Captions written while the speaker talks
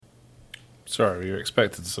Sorry, you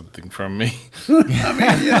expected something from me. I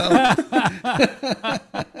mean,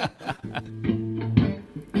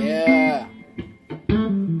 Yeah.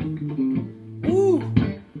 Woo. Ooh.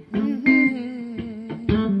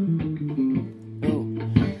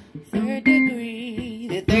 Third Degree,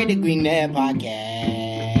 the Third Degree Net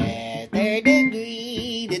Podcast. Third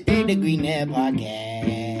Degree, the Third Degree Net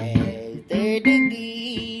Podcast. Third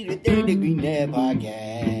Degree, the Third Degree Net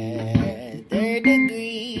Podcast. Third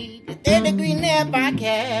Degree, the Third Degree Net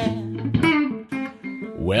Podcast.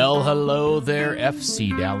 Well, hello there,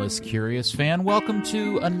 FC Dallas Curious fan. Welcome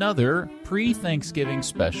to another pre-Thanksgiving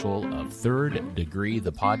special of Third Degree,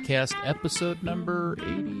 the podcast, episode number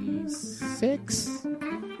 86?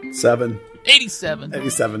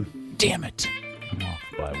 87. Damn it. I'm off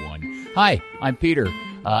by one. Hi, I'm Peter,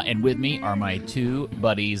 and with me are my two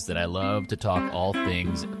buddies that I love to talk all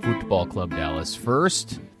things Football Club Dallas.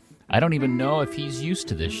 First, I don't even know if he's used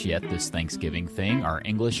to this yet, this Thanksgiving thing, our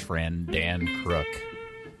English friend, Dan Crook.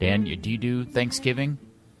 Dan, do you do Thanksgiving?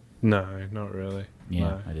 No, not really. Yeah,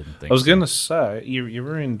 no. I didn't think I was so. going to say, you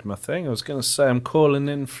ruined my thing. I was going to say I'm calling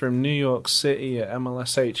in from New York City at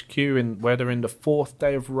MLS HQ, where they're in the fourth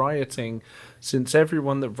day of rioting since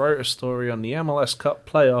everyone that wrote a story on the MLS Cup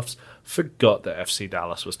playoffs forgot that FC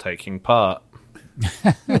Dallas was taking part.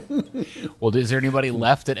 Well, is there anybody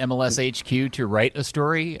left at MLS HQ to write a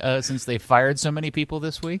story since they fired so many people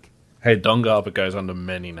this week? Hey, Don Garber goes under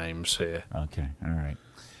many names here. Okay, all right.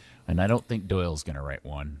 And I don't think Doyle's going to write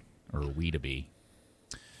one, or Weedaby.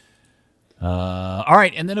 All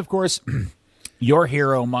right, and then, of course, your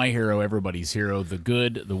hero, my hero, everybody's hero, the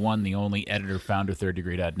good, the one, the only editor, founder,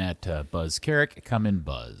 thirddegree.net, Buzz Carrick. Come in,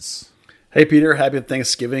 Buzz. Hey, Peter, happy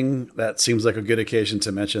Thanksgiving. That seems like a good occasion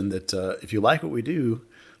to mention that if you like what we do,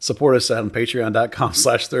 support us on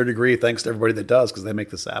patreon.com/third degree. Thanks to everybody that does, because they make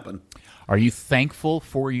this happen. Are you thankful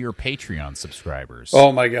for your Patreon subscribers?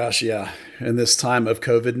 Oh, my gosh, yeah. In this time of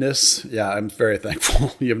COVIDness, yeah, I'm very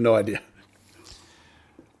thankful. You have no idea.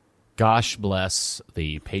 Gosh bless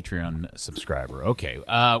the Patreon subscriber. Okay.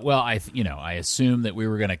 Well, I assumed that we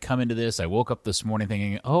were going to come into this. I woke up this morning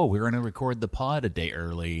thinking, we're going to record the pod a day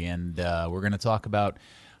early, and we're going to talk about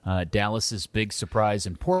Dallas's big surprise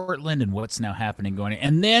in Portland and what's now happening going on.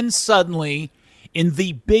 And then suddenly, in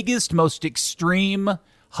the biggest, most extreme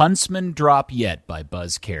Huntsman drop yet by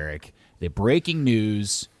Buzz Carrick, the breaking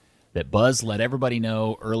news that Buzz let everybody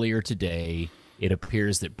know earlier today, it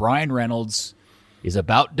appears that Brian Reynolds is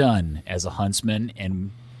about done as a Huntsman,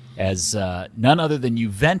 and as none other than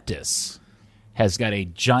Juventus has got a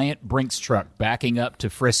giant Brinks truck backing up to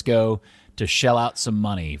Frisco to shell out some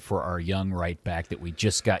money for our young right back that we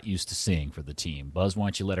just got used to seeing for the team. Buzz, why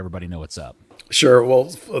don't you let everybody know what's up? Sure.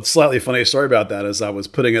 Well, a slightly funny story about that is I was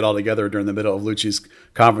putting it all together during the middle of Lucci's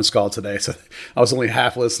conference call today, so I was only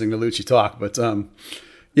half listening to Lucci talk. But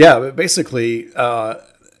but basically,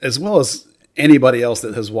 as well as anybody else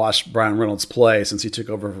that has watched Brian Reynolds play since he took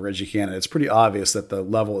over for Reggie Cannon, it's pretty obvious that the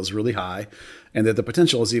level is really high and that the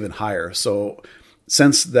potential is even higher. So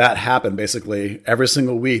since that happened, basically every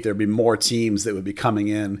single week there'd be more teams that would be coming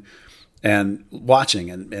in and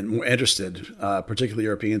watching and more interested, particularly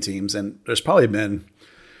European teams. And there's probably been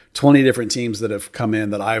 20 different teams that have come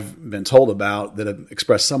in that I've been told about that have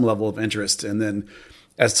expressed some level of interest. And then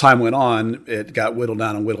as time went on, it got whittled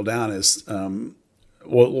down as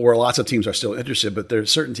where lots of teams are still interested, but there are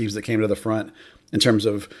certain teams that came to the front in terms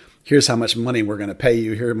of here's how much money we're going to pay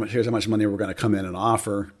you. Here's how much money we're going to come in and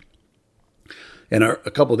offer. And a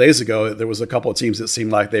couple of days ago, there was a couple of teams that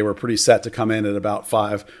seemed like they were pretty set to come in at about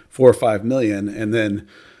 4 or 5 million. And then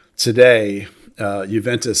today,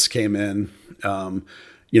 Juventus came in,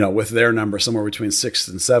 with their number somewhere between 6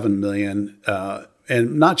 and 7 million.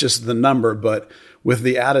 And not just the number, but with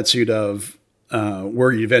the attitude of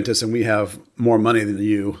we're Juventus and we have more money than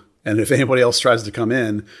you. And if anybody else tries to come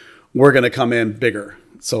in, we're going to come in bigger.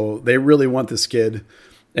 So they really want this kid.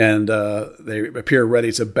 And they appear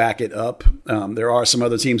ready to back it up. There are some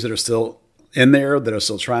other teams that are still in there, that are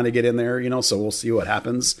still trying to get in there, so we'll see what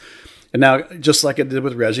happens. And now, just like it did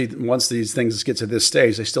with Reggie, once these things get to this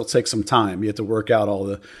stage, they still take some time. You have to work out all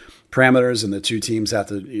the parameters, and the two teams have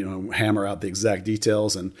to, hammer out the exact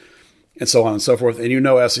details and so on and so forth. And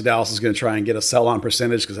FC Dallas is going to try and get a sell-on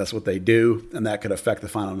percentage because that's what they do, and that could affect the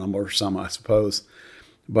final number some, I suppose.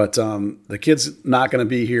 But the kid's not going to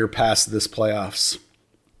be here past this playoffs.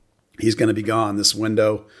 He's going to be gone this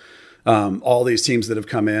window. All these teams that have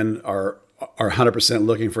come in are 100%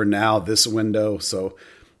 looking for now this window. So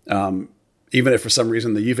even if for some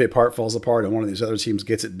reason the Juve part falls apart and one of these other teams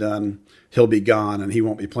gets it done, he'll be gone and he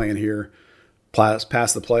won't be playing here past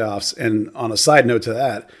the playoffs. And on a side note to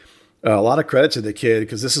that, A lot of credit to the kid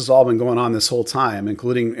because this has all been going on this whole time,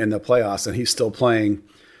 including in the playoffs, and he's still playing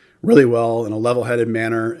really well in a level-headed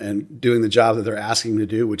manner and doing the job that they're asking him to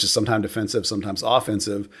do, which is sometimes defensive, sometimes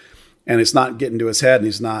offensive. And it's not getting to his head, and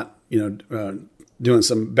he's not, doing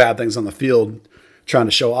some bad things on the field, trying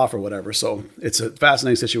to show off or whatever. So it's a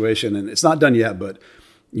fascinating situation, and it's not done yet, but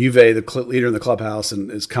Juve, the leader in the clubhouse, and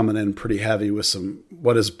is coming in pretty heavy with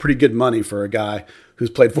what is pretty good money for a guy who's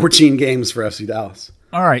played 14 games for FC Dallas.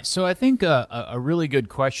 All right, so I think a really good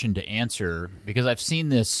question to answer, because I've seen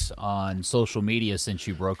this on social media since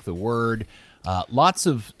you broke the word. Lots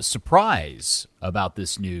of surprise about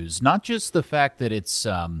this news, not just the fact that it's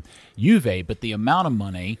Juve, but the amount of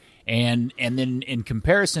money, and then in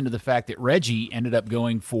comparison to the fact that Reggie ended up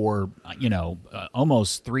going for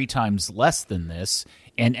almost 3 times less than this,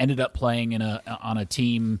 and ended up playing on a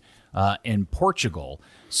team in Portugal.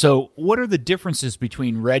 So what are the differences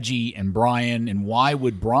between Reggie and Brian, and why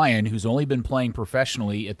would Brian, who's only been playing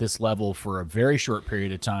professionally at this level for a very short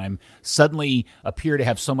period of time, suddenly appear to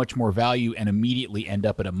have so much more value and immediately end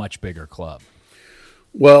up at a much bigger club?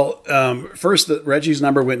 Well, first, Reggie's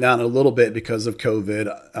number went down a little bit because of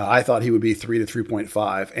COVID. I thought he would be 3 to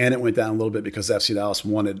 3.5, and it went down a little bit because FC Dallas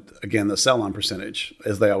wanted, again, the sell-on percentage,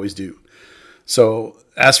 as they always do. So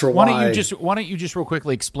as for why don't you just real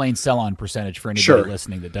quickly explain sell-on percentage for anybody Sure.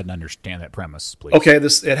 listening that doesn't understand that premise, please? Okay,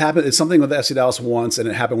 it happened. It's something with FC Dallas once, and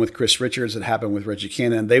it happened with Chris Richards. It happened with Reggie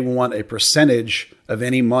Cannon. They want a percentage of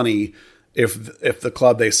any money if the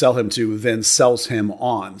club they sell him to then sells him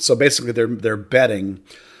on. So basically, they're betting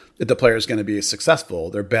that the player is going to be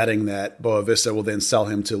successful. They're betting that Boavista will then sell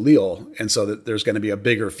him to Lille, and so that there's going to be a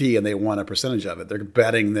bigger fee, and they want a percentage of it. They're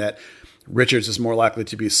betting that Richards is more likely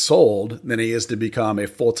to be sold than he is to become a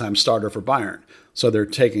full-time starter for Bayern. So they're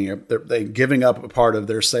giving up a part of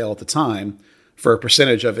their sale at the time for a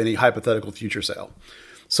percentage of any hypothetical future sale.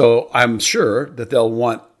 So I'm sure that they'll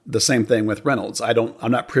want the same thing with Reynolds.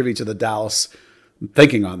 I'm not privy to the Dallas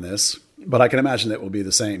thinking on this, but I can imagine that will be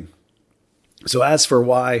the same. So as for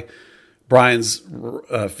why Brian's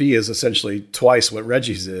fee is essentially twice what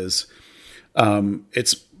Reggie's is,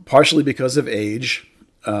 it's partially because of age.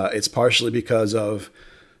 It's partially because of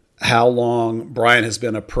how long Brian has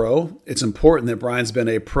been a pro. It's important that Brian's been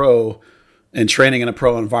a pro and training in a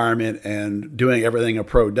pro environment and doing everything a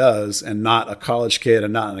pro does, and not a college kid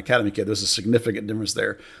and not an academy kid. There's a significant difference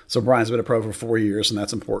there. So Brian's been a pro for 4 years, and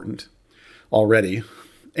that's important already.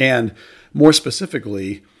 And more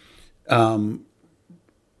specifically,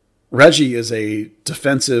 Reggie is a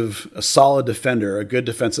solid defender, a good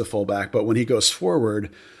defensive fullback, but when he goes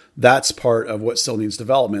forward, that's part of what still needs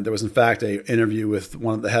development. There was, in fact, an interview with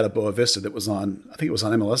one of the head of Boavista that was on, I think it was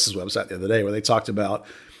on MLS's website the other day, where they talked about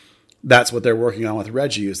that's what they're working on with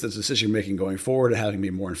Reggie, is the decision-making going forward and having to be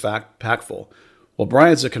more impactful. Well,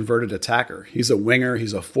 Brian's a converted attacker. He's a winger.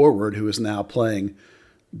 He's a forward who is now playing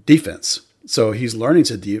defense. So he's learning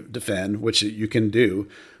to defend, which you can do.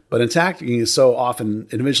 But attacking is so often,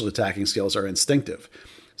 individual attacking skills are instinctive.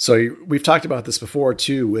 So we've talked about this before,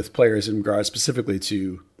 too, with players in regards specifically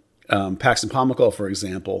to Paxton Pomykal, for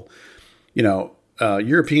example.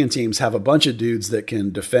 European teams have a bunch of dudes that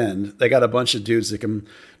can defend. They got a bunch of dudes that can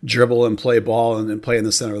dribble and play ball and play in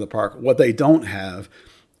the center of the park. What they don't have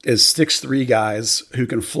is 6'3" guys who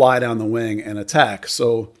can fly down the wing and attack.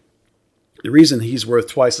 So the reason he's worth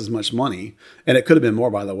twice as much money, and it could have been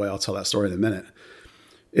more, by the way, I'll tell that story in a minute,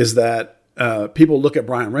 is that people look at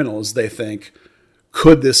Brian Reynolds, they think,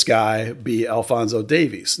 could this guy be Alphonso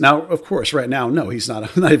Davies? Now, of course, right now, no, he's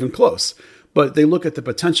not even close. But they look at the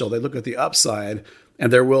potential, they look at the upside,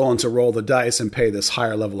 and they're willing to roll the dice and pay this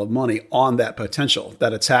higher level of money on that potential,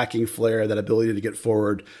 that attacking flair, that ability to get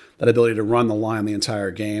forward, that ability to run the line the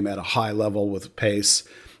entire game at a high level with pace.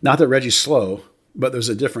 Not that Reggie's slow, but there's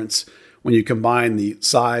a difference when you combine the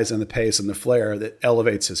size and the pace and the flair that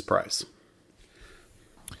elevates his price.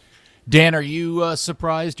 Dan, are you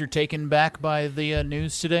surprised or taken back by the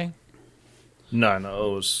news today? No,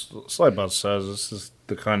 it was like Buzz says, this is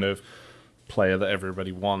the kind of player that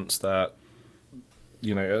everybody wants, that,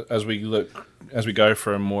 as we go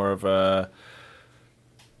from more of a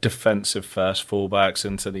defensive first fullbacks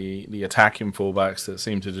into the attacking fullbacks that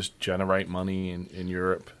seem to just generate money in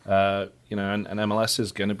Europe, and MLS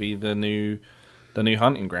is going to be the new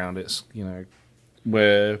hunting ground. It's,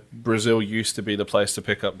 where Brazil used to be the place to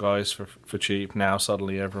pick up guys for cheap. Now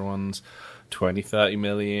suddenly everyone's 20, 30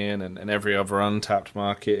 million, and every other untapped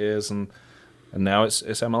market is, and now it's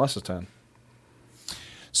MLS's turn.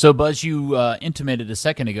 So, Buzz, you intimated a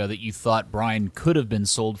second ago that you thought Brian could have been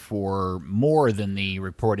sold for more than the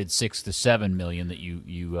reported 6 to 7 million that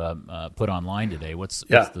you put online today. What's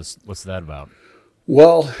that about?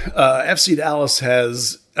 Well, FC Dallas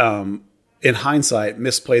has, in hindsight,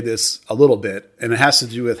 misplayed this a little bit, and it has to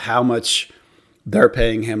do with how much they're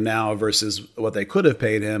paying him now versus what they could have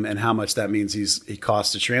paid him, and how much that means he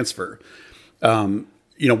costs to transfer.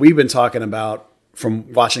 We've been talking about,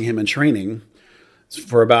 from watching him in training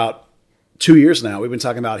for about 2 years now, we've been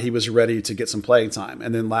talking about he was ready to get some playing time.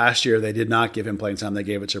 And then last year, they did not give him playing time. They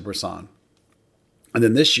gave it to Brisson. And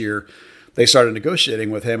then this year, they started negotiating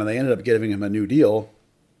with him, and they ended up giving him a new deal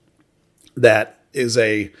that is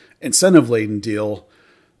a incentive-laden deal.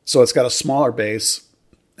 So it's got a smaller base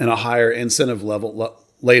and a higher incentive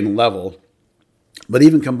laden level. But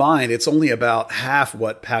even combined, it's only about half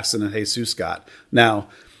what Paxton and Jesus got. Now,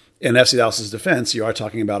 in FC Dallas's defense, you are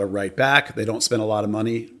talking about a right back. They don't spend a lot of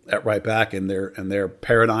money at right back in their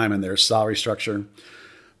paradigm and their salary structure.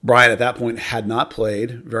 Brian, at that point, had not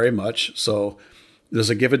played very much, so there's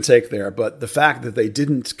a give and take there. But the fact that they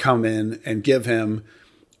didn't come in and give him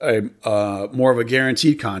a more of a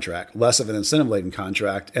guaranteed contract, less of an incentive-laden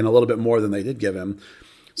contract, and a little bit more than they did give him.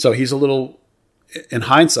 So he's a little, in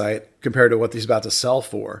hindsight, compared to what he's about to sell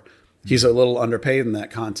for, he's a little underpaid in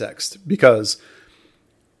that context. Because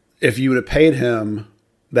if you would have paid him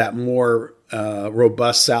that more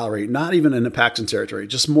robust salary, not even in the Paxton territory,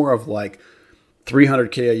 just more of like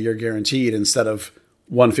 $300K a year guaranteed instead of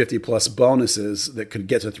 150 plus bonuses that could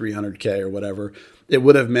get to 300K or whatever, it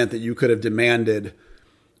would have meant that you could have demanded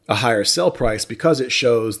a higher sell price because it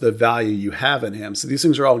shows the value you have in him. So these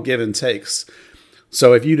things are all give and takes.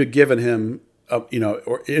 So if you'd have given him,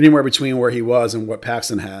 or anywhere between where he was and what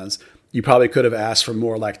Paxton has, you probably could have asked for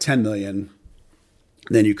more like 10 million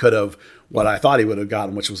than you could have what I thought he would have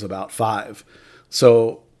gotten, which was about 5.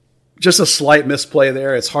 So just a slight misplay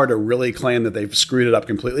there. It's hard to really claim that they've screwed it up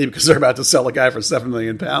completely because they're about to sell a guy for £7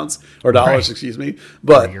 million or dollars, excuse me.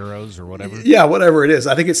 But or euros or whatever. Yeah, whatever it is.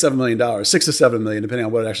 I think it's $7 million, $6 to $7 million, depending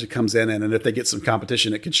on what it actually comes in. And if they get some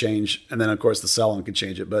competition, it could change. And then, of course, the sell-on could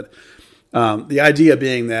change it. But the idea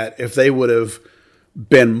being that if they would have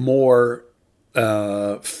been more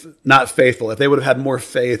not faithful, if they would have had more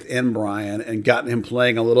faith in Brian and gotten him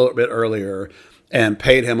playing a little bit earlier and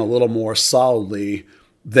paid him a little more solidly,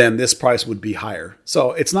 then this price would be higher.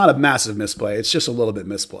 So it's not a massive misplay. It's just a little bit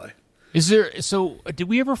misplay. Did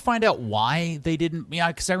we ever find out why they didn't? Yeah,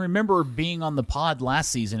 because I remember being on the pod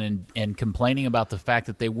last season and complaining about the fact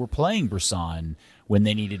that they were playing Brisson when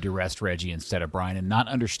they needed to rest Reggie instead of Brian and not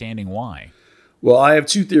understanding why. Well, I have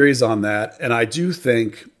 2 theories on that, and I do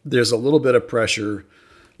think there's a little bit of pressure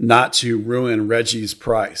not to ruin Reggie's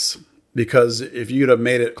price, because if you'd have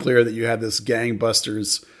made it clear that you had this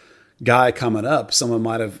gangbusters guy coming up, someone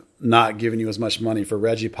might have not given you as much money for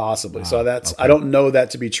Reggie possibly. So that's, okay. I don't know that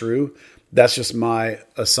to be true. That's just my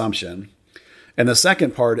assumption. And the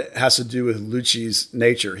second part has to do with Lucci's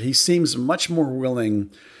nature. He seems much more willing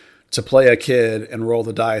to play a kid and roll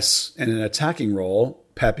the dice in an attacking role,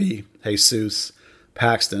 Pepe, Jesus,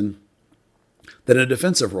 Paxton, than a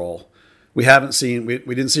defensive role. We didn't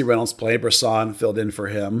see Reynolds play. Brisson filled in for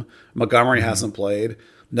him. Montgomery hasn't played.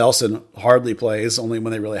 Nelson hardly plays, only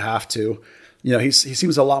when they really have to. He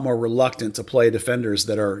seems a lot more reluctant to play defenders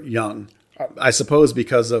that are young. I suppose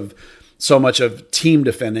because of so much of team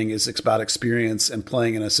defending is about experience and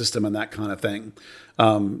playing in a system and that kind of thing.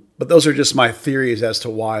 But those are just my theories as to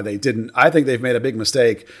why they didn't. I think they've made a big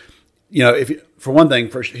mistake. For one thing,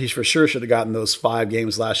 he for sure should have gotten those 5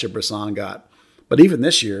 games last year Brisson got. But even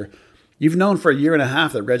this year, you've known for a year and a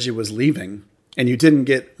half that Reggie was leaving, and you didn't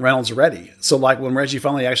get Reynolds ready. So like when Reggie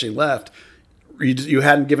finally actually left, you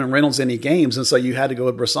hadn't given Reynolds any games, and so you had to go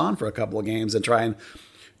with Brisson for a couple of games and try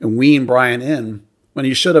and wean Brian in. When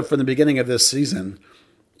you should have, from the beginning of this season,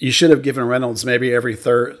 you should have given Reynolds maybe every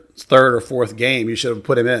third or fourth game. You should have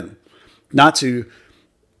put him in. Not to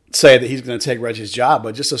say that he's going to take Reggie's job,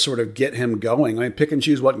 but just to sort of get him going. I mean, pick and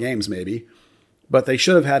choose what games maybe. But they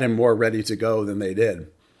should have had him more ready to go than they did.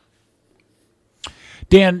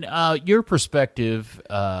 Dan, your perspective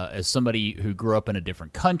as somebody who grew up in a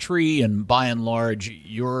different country, and by and large,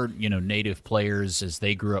 your native players, as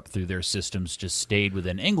they grew up through their systems, just stayed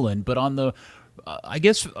within England. But on the, I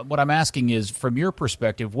guess what I'm asking is, from your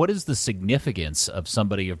perspective, what is the significance of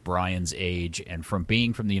somebody of Brian's age and from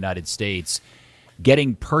being from the United States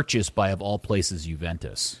getting purchased by, of all places,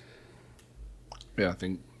 Juventus? Yeah, I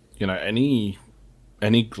think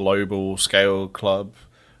any global scale club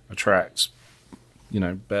attracts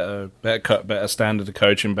better standard of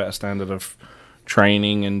coaching, better standard of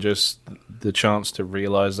training, and just the chance to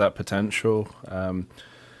realize that potential. Don't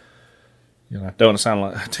want to sound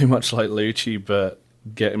like too much like Lucci, but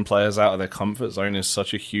getting players out of their comfort zone is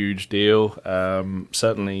such a huge deal.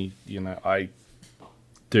 Certainly,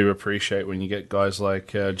 do appreciate when you get guys like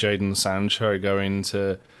Jadon Sancho going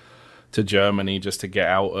to Germany just to get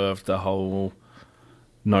out of the whole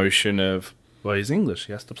notion of, well, he's English,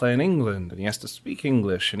 he has to play in England, and he has to speak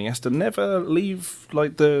English, and he has to never leave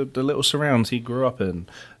like the little surrounds he grew up in.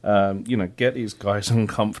 Get these guys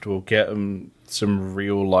uncomfortable, get them some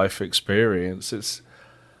real life experience. It's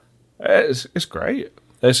great.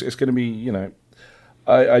 It's going to be,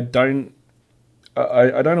 I don't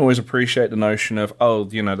always appreciate the notion of,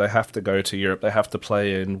 they have to go to Europe, they have to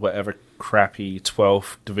play in whatever crappy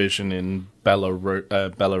 12th division in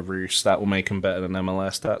Belarus. That will make them better than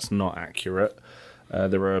MLS. That's not accurate.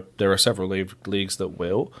 There are several leagues that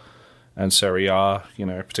will, and Serie A,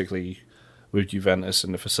 particularly with Juventus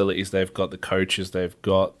and the facilities they've got, the coaches they've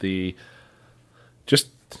got, the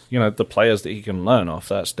players that he can learn off.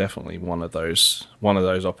 That's definitely one of those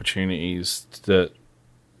opportunities that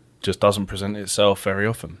just doesn't present itself very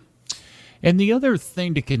often. And the other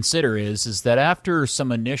thing to consider is that after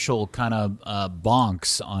some initial kind of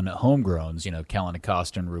bonks on homegrowns, Kellen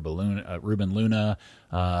Acosta and Ruben Luna,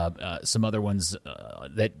 some other ones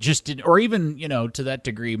that just did, or even, to that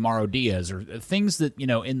degree, Mauro Diaz, or things that,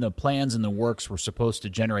 in the plans and the works were supposed to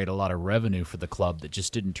generate a lot of revenue for the club that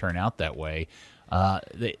just didn't turn out that way.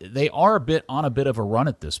 They are on a bit of a run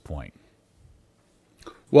at this point.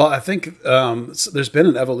 Well, I think there's been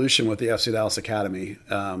an evolution with the FC Dallas Academy.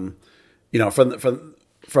 From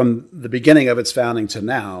the beginning of its founding to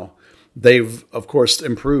now, they've, of course,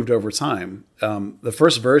 improved over time. The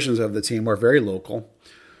first versions of the team were very local,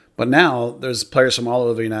 but now there's players from all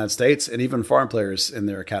over the United States and even foreign players in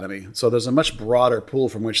their academy. So there's a much broader pool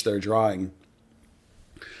from which they're drawing.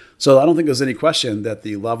 So I don't think there's any question that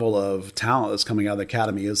the level of talent that's coming out of the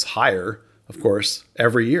academy is higher, of course,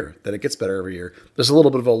 every year, that it gets better every year. There's a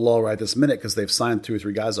little bit of a lull right this minute because they've signed 2 or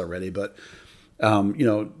 3 guys already, but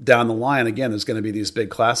down the line, again, there's going to be these big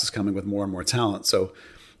classes coming with more and more talent. So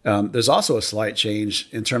there's also a slight change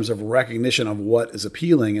in terms of recognition of what is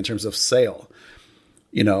appealing in terms of sale.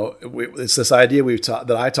 It's this idea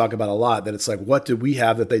that I talk about a lot, that it's like, what do we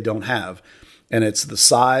have that they don't have? And it's the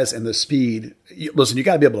size and the speed. Listen, you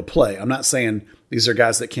got to be able to play. I'm not saying these are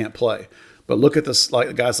guys that can't play, but look at this,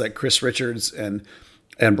 like guys like Chris Richards and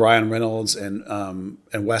Brian Reynolds and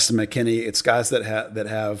Weston McKennie. It's guys that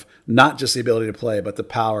have not just the ability to play, but the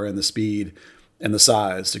power and the speed and the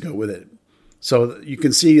size to go with it. So you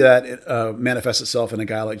can see that it manifests itself in a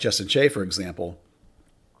guy like Justin Che, for example,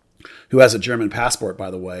 who has a German passport,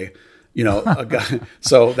 by the way. A guy.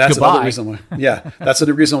 So that's another reason why. Yeah, that's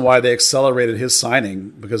the reason why they accelerated his signing,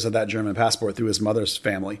 because of that German passport through his mother's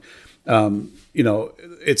family.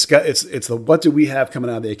 It's the what do we have coming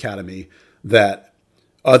out of the academy that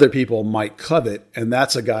other people might covet, and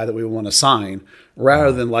that's a guy that we want to sign,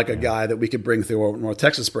 rather than like a guy that we could bring through North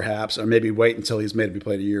Texas perhaps, or maybe wait until he's maybe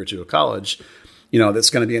played a year or two of college, that's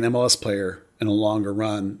going to be an MLS player in a longer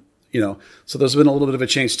run, So there's been a little bit of a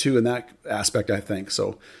change too in that aspect, I think.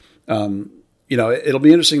 So, it'll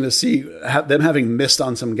be interesting to see them having missed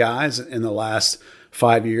on some guys in the last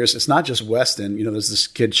 5 years. It's not just Weston. There's this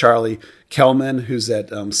kid, Charlie Kelman, who's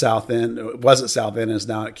at South End, was at South End and is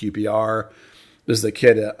now at QPR. There's the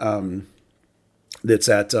kid that's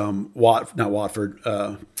at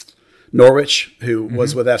Norwich, who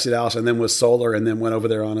was with FC Dallas and then was Solar and then went over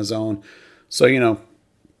there on his own. So,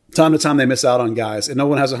 time to time they miss out on guys, and no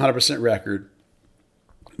one has a 100% record.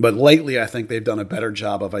 But lately, I think they've done a better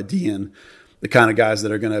job of IDing the kind of guys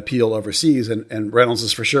that are going to appeal overseas. And Reynolds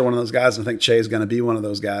is for sure one of those guys. And I think Che is going to be one of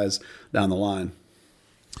those guys down the line.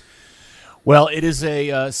 Well, it is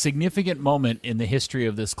a significant moment in the history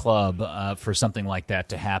of this club for something like that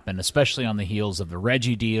to happen, especially on the heels of the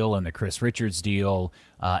Reggie deal and the Chris Richards deal.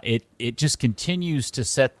 It just continues to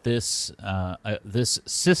set this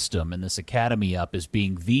system and this academy up as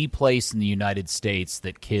being the place in the United States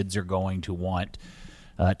that kids are going to want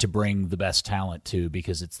to bring the best talent to,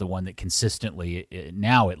 because it's the one that consistently,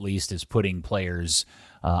 now at least, is putting players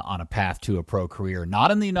on a path to a pro career,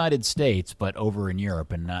 not in the United States, but over in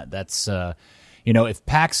Europe. And that's, if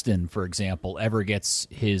Paxton, for example, ever gets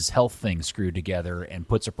his health thing screwed together and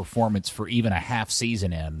puts a performance for even a half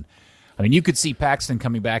season in, I mean, you could see Paxton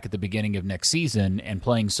coming back at the beginning of next season and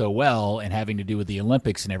playing so well and having to do with the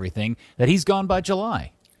Olympics and everything that he's gone by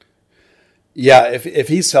July. Yeah, if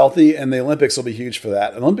he's healthy, and the Olympics will be huge for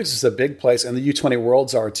that. And Olympics is a big place, and the U20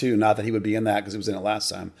 Worlds are too. Not that he would be in that because he was in it last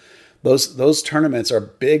time. Those tournaments are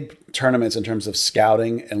big tournaments in terms of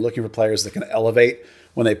scouting and looking for players that can elevate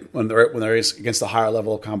when they're against a higher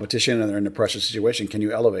level of competition and they're in a pressure situation. Can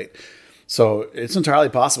you elevate? So it's entirely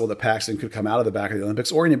possible that Paxton could come out of the back of the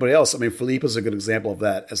Olympics, or anybody else. I mean, Felipe is a good example of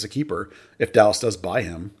that as a keeper if Dallas does buy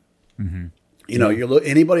him. Mm-hmm. You know, you look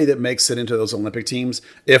anybody that makes it into those Olympic teams.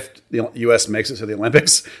 If the U.S. makes it to the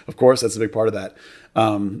Olympics, of course, that's a big part of that.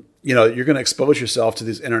 You know, you're going to expose yourself to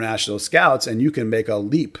these international scouts, and you can make a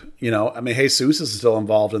leap. You know, I mean, Jesus is still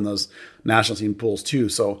involved in those national team pools too.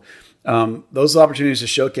 So those opportunities to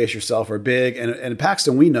showcase yourself are big. And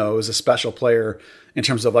Paxton, we know, is a special player in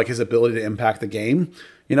terms of like his ability to impact the game.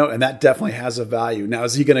 You know, and that definitely has a value. Now,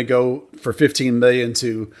 is he going to go for $15 million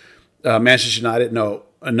to Manchester United?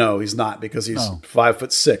 No, he's not, because he's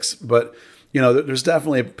 5'6". But you know, there's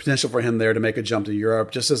definitely a potential for him there to make a jump to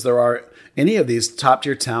Europe, just as there are any of these top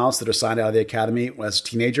tier talents that are signed out of the academy as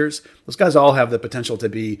teenagers. Those guys all have the potential to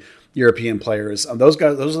be European players. Those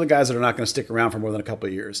are the guys that are not going to stick around for more than a couple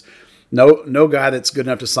of years. No guy that's good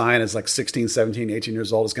enough to sign as like 16, 17, 18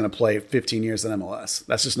 years old is going to play 15 years in MLS.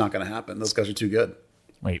 That's just not going to happen. Those guys are too good.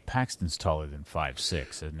 Wait, Paxton's taller than 5'6",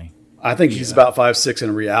 isn't he? I think he's about 5'6"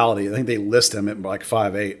 in reality. I think they list him at like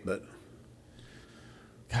 5'8", but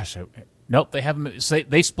gosh, nope, they haven't.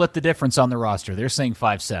 They split the difference on the roster. They're saying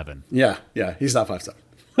 5'7". Yeah, he's not 5'7".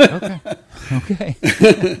 Okay.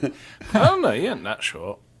 I don't know. He ain't that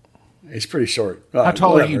short. He's pretty short. How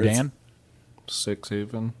tall are you, Dan? 6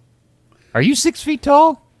 even. Are you 6 feet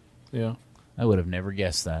tall? Yeah. I would have never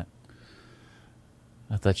guessed that.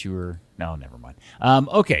 I thought you were... No, never mind.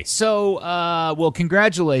 Okay, so, well,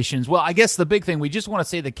 congratulations. Well, I guess the big thing, we just want to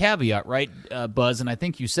say the caveat, right, Buzz, and I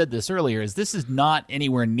think you said this earlier, is this is not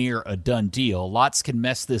anywhere near a done deal. Lots can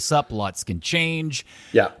mess this up. Lots can change.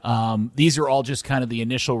 Yeah. These are all just kind of the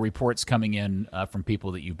initial reports coming in from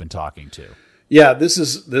people that you've been talking to. Yeah, this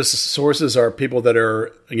sources are people that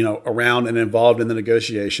are, you know, around and involved in the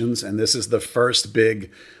negotiations, and this is the first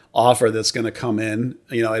big offer that's going to come in.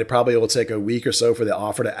 You know, it probably will take a week or so for the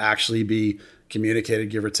offer to actually be communicated,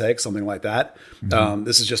 give or take, something like that. Mm-hmm.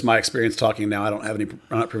 This is just my experience talking now. I'm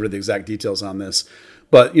not privy to the exact details on this,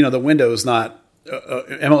 but you know, the window is not.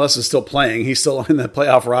 MLS is still playing. He's still in the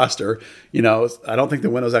playoff roster. You know, I don't think the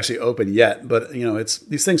window's actually open yet, but you know,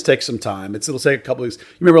 these things take some time. It'll take a couple of weeks.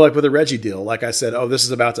 You remember, like with the Reggie deal, like I said, this is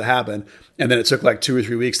about to happen, and then it took like 2 or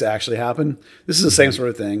 3 weeks to actually happen. This is the same sort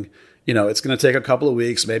of thing. You know, it's going to take a couple of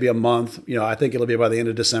weeks, maybe a month. You know, I think it'll be by the end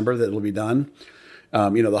of December that it'll be done.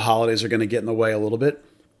 You know, the holidays are going to get in the way a little bit,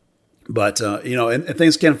 but you know, and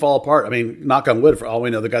things can fall apart. I mean, knock on wood, for all we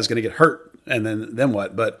know, the guy's going to get hurt, and then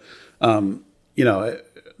what? But you know,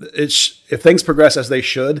 if things progress as they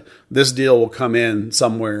should, this deal will come in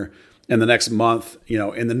somewhere in the next month, you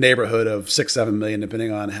know, in the neighborhood of $6-7 million,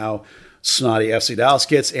 depending on how snotty FC Dallas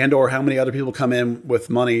gets and or how many other people come in with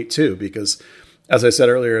money too. Because as I said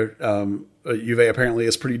earlier, Juve apparently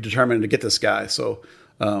is pretty determined to get this guy. So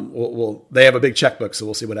they have a big checkbook, so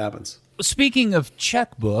we'll see what happens. Speaking of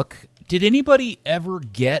checkbook, did anybody ever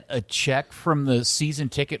get a check from the season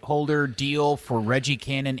ticket holder deal for Reggie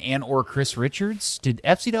Cannon and or Chris Richards? Did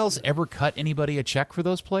FC Dallas ever cut anybody a check for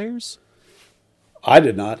those players? I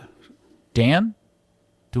did not. Dan,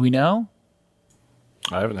 do we know?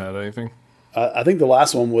 I haven't had anything. I think the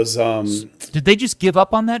last one was... Did they just give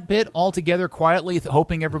up on that bit altogether quietly,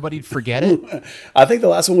 hoping everybody'd forget it? I think the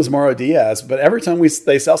last one was Mauro Diaz, but every time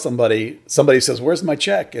they sell somebody says, "Where's my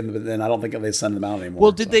check?" And then I don't think they send them out anymore.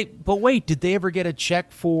 Well, But wait, did they ever get a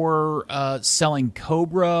check for selling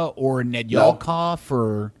Cobra or Nedyalkov?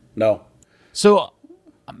 Or no. So,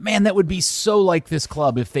 man, that would be so like this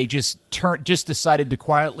club if they just decided to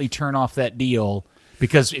quietly turn off that deal,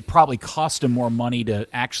 because it probably cost them more money to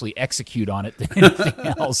actually execute on it than anything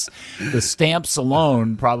else. The stamps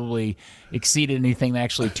alone probably exceeded anything that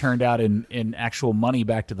actually turned out in actual money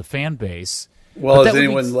back to the fan base. Well, is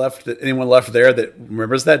anyone left there that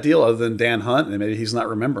remembers that deal other than Dan Hunt? And maybe he's not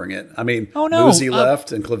remembering it. I mean, Lucy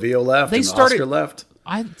left and Clavio left and Oscar left.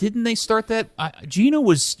 Didn't they start that? Gino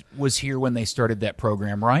was here when they started that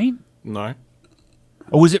program, right? No.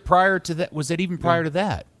 Or was it prior to that? Was it even prior to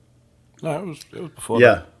that? No, it was before.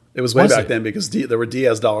 Yeah, it was way back then because there were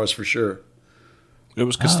Diaz dollars for sure. It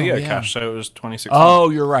was Castillo cash, so it was 2016.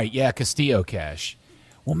 Oh, you're right. Yeah, Castillo cash.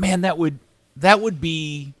 Well, man, that would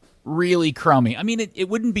be really crummy. I mean, it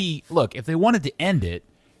wouldn't be. Look, if they wanted to end it,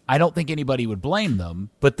 I don't think anybody would blame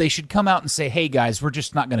them. But they should come out and say, "Hey, guys, we're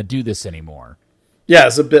just not going to do this anymore." Yeah,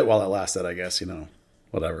 it's a bit while it lasted, I guess. You know,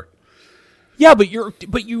 whatever. Yeah, but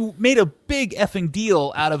you made a big effing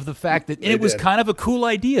deal out of the fact that it was kind of a cool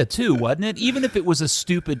idea too, wasn't it? Even if it was a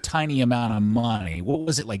stupid tiny amount of money. What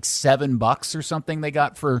was it, like $7 or something they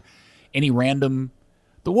got for any random?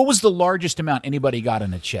 What was the largest amount anybody got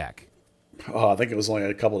in a check? Oh, I think it was only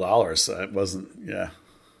a couple dollars. It wasn't. Yeah,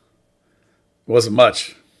 it wasn't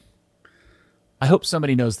much. I hope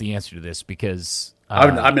somebody knows the answer to this because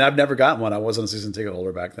I've never gotten one. I wasn't a season ticket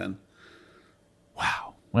holder back then. Wow.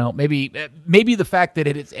 Well, maybe the fact that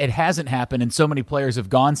it hasn't happened and so many players have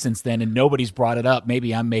gone since then and nobody's brought it up.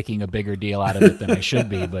 Maybe I'm making a bigger deal out of it than I should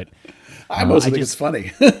be. But I mostly think it's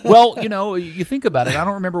funny. Well, you think about it. I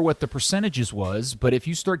don't remember what the percentages was, but if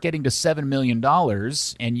you start getting to $7 million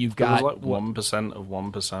and you've got it was like 1% of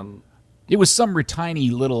 1%. It was some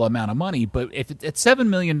tiny little amount of money, but if it's $7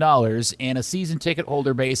 million and a season ticket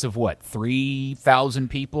holder base of what, 3,000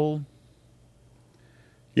 people?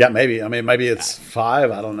 Yeah, maybe. I mean, maybe it's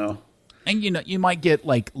 5. I don't know. And you might get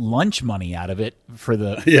like lunch money out of it for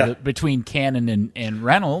Yeah. between Cannon and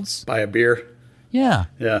Reynolds. Buy a beer. Yeah.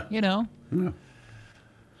 Yeah. Yeah.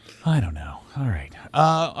 I don't know.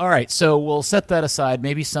 All right. So we'll set that aside.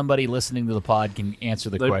 Maybe somebody listening to the pod can answer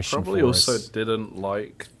the question. They probably for also us. didn't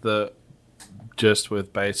like that. Just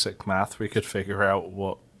with basic math, we could figure out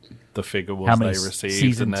what the figure was How many they received,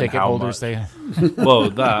 season and then ticket how holders much. they Well,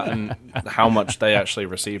 that and how much they actually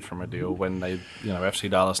received from a deal. When they, FC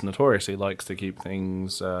Dallas notoriously likes to keep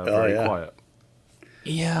things very yeah. quiet.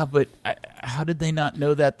 Yeah, but how did they not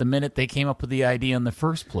know that the minute they came up with the idea in the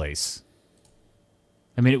first place?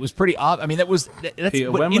 I mean, it was pretty obvious. I mean, that's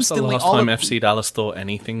Peter, what when was the instantly last all time of- FC Dallas thought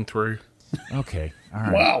anything through? Okay, all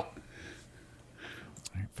right. Wow.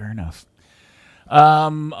 All right, fair enough.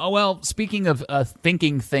 Well, speaking of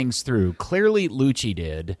thinking things through, clearly Lucci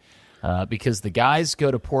did, because the guys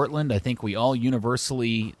go to Portland. I think we all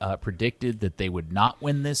universally predicted that they would not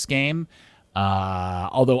win this game.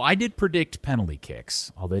 Although I did predict penalty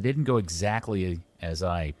kicks, although they didn't go exactly as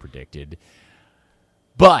I predicted.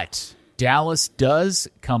 But Dallas does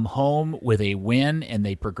come home with a win, and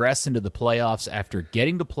they progress into the playoffs after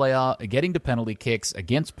getting to penalty kicks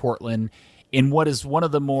against Portland in what is one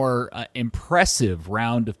of the more impressive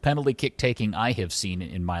round of penalty kick taking I have seen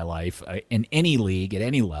in my life in any league at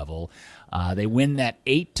any level. They win that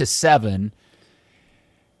 8-7.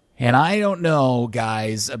 And I don't know,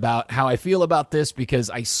 guys, about how I feel about this, because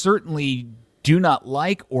I certainly do not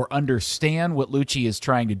like or understand what Lucci is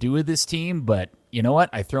trying to do with this team. But you know what?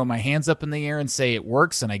 I throw my hands up in the air and say it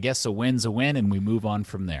works, and I guess a win's a win, and we move on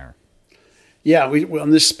from there. Yeah, we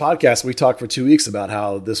on this podcast we talked for 2 weeks about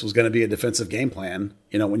how this was going to be a defensive game plan.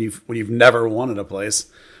 When you've never won at a place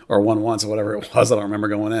or won once or whatever it was, I don't remember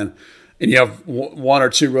going in, and you have 1 or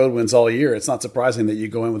 2 road wins all year. It's not surprising that you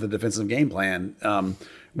go in with a defensive game plan.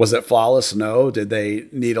 Was it flawless? No. Did they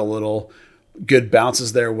need a little good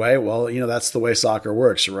bounces their way? Well, that's the way soccer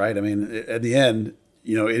works, right? I mean, at the end,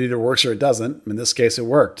 it either works or it doesn't. In this case, it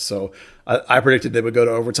worked. So I predicted they would go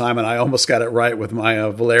to overtime, and I almost got it right with my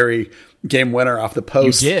Valeri game winner off the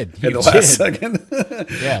post. You did. In the last second.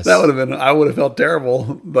 Yes. That would have been, I would have felt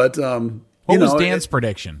terrible. But, what was Dan's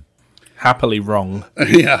prediction? Happily wrong.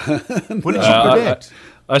 Yeah. What did you predict?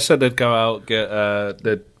 I said they'd go out,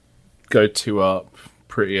 they'd go 2 up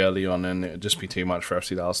pretty early on, and it'd just be too much for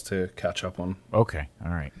FC Dallas to catch up on. Okay.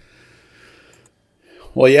 All right.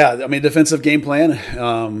 Well, yeah, I mean, defensive game plan.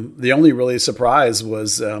 The only really surprise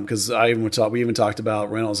was because we even talked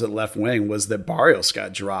about Reynolds at left wing, was that Barrios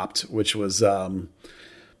got dropped, which was a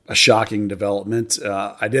shocking development.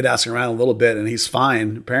 I did ask around a little bit, and he's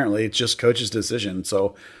fine. Apparently, it's just coach's decision.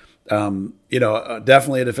 So,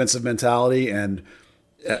 definitely a defensive mentality, and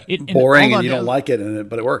boring, and you don't like it,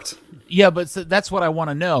 but it worked. Yeah, but that's what I want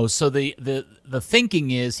to know. So the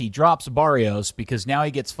thinking is he drops Barrios because now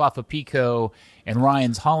he gets Fafa Pico and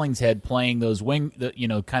Ryan's Hollingshead playing those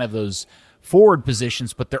kind of those forward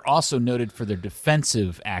positions, but they're also noted for their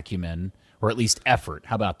defensive acumen, or at least effort.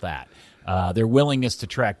 How about that? Their willingness to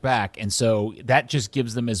track back, and so that just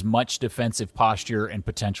gives them as much defensive posture and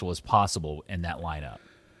potential as possible in that lineup.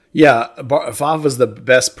 Yeah, Fafa's the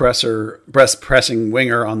best pressing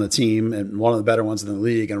winger on the team, and one of the better ones in the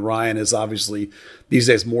league. And Ryan is obviously these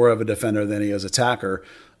days more of a defender than he is attacker.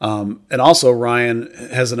 And also Ryan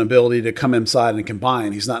has an ability to come inside and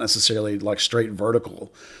combine. He's not necessarily like straight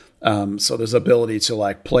vertical. So there's ability to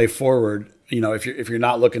like play forward. If you're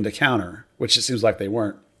not looking to counter, which it seems like they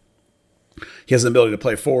weren't. He has the ability to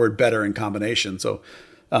play forward better in combination. So,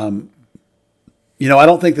 I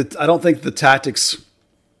don't think the tactics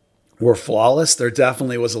were flawless. There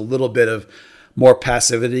definitely was a little bit of more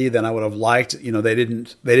passivity than I would have liked. They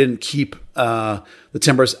didn't keep the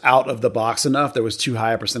Timbers out of the box enough. There was too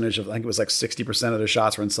high a percentage of, I think it was like 60% of their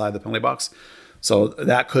shots were inside the penalty box. So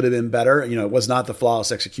that could have been better. It was not the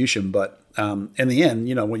flawless execution, but in the end,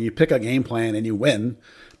 when you pick a game plan and you win,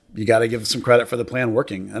 you got to give some credit for the plan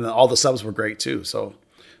working. And all the subs were great too. So,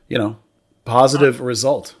 positive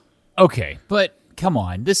result. Okay, but come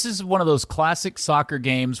on. This is one of those classic soccer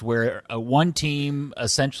games where one team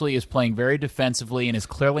essentially is playing very defensively and is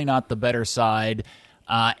clearly not the better side.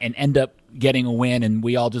 and end up getting a win, and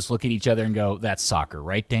we all just look at each other and go, that's soccer,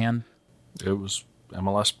 right, Dan? It was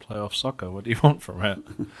MLS playoff soccer. What do you want from it?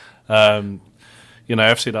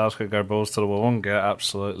 FC Dallas could go balls to the wall and get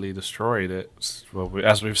absolutely destroyed.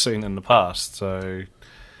 As we've seen in the past. So,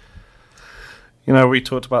 we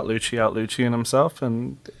talked about Lucci out-Lucciing himself,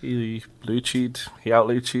 and he out-Luccied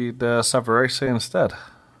Savarese instead.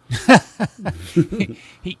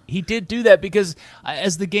 he did do that because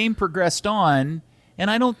as the game progressed on, and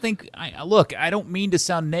I don't mean to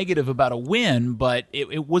sound negative about a win, but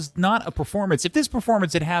it was not a performance. If this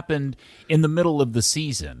performance had happened in the middle of the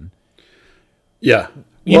season, yeah,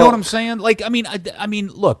 you know what I'm saying? Like, I mean,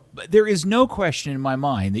 look, there is no question in my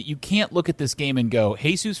mind that you can't look at this game and go,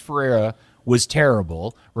 Jesus Ferreira was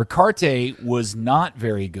terrible, Ricarte was not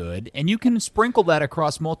very good, and you can sprinkle that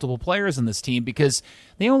across multiple players in this team because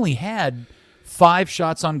they only had 5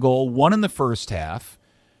 shots on goal, 1 in the first half.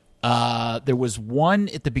 There was 1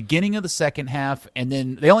 at the beginning of the second half, and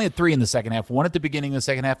then they only had 3 in the second half, 1 at the beginning of the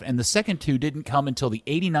second half, and the second 2 didn't come until the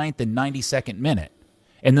 89th and 92nd minute.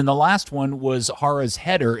 And then the last one was Hara's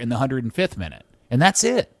header in the 105th minute, and that's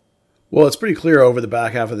it. Well, it's pretty clear over the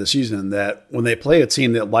back half of the season that when they play a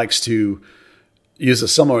team that likes to use a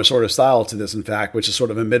similar sort of style to this, in fact, which is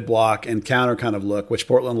sort of a mid-block and counter kind of look, which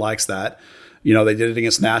Portland likes that. They did it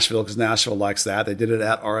against Nashville because Nashville likes that. They did it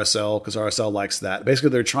at RSL because RSL likes that. Basically,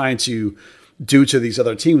 they're trying to do to these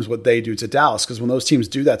other teams what they do to Dallas, because when those teams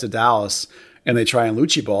do that to Dallas and they try and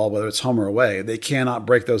Lucci ball, whether it's home or away, they cannot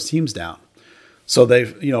break those teams down. So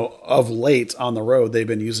they've, of late on the road, they've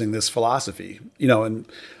been using this philosophy, and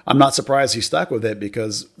I'm not surprised he stuck with it,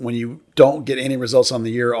 because when you don't get any results on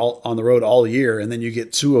the road all year, and then you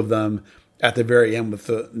get 2 of them at the very end with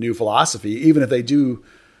the new philosophy, even if they do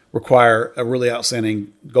require a really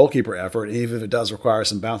outstanding goalkeeper effort, and even if it does require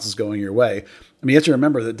some bounces going your way. I mean, you have to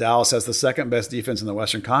remember that Dallas has the second best defense in the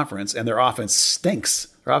Western Conference, and their offense stinks.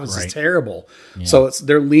 Their offense is terrible. Yeah. So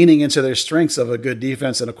they're leaning into their strengths of a good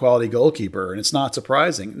defense and a quality goalkeeper, and it's not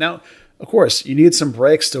surprising. Now, of course, you need some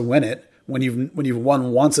breaks to win it. When you've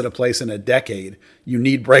won once at a place in a decade, you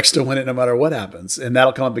need breaks to win it no matter what happens, and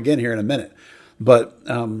that'll come up again here in a minute. But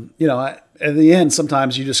at the end,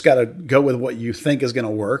 sometimes you just got to go with what you think is going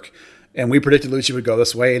to work. And we predicted Lucci would go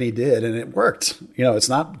this way, and he did, and it worked. It's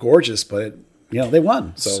not gorgeous, but they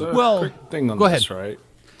won. So quick thing on this, right?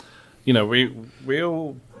 We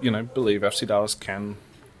all believe FC Dallas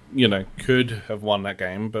could have won that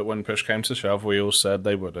game, but when push came to shove, we all said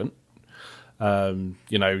they wouldn't.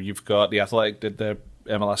 You've got the Athletic did their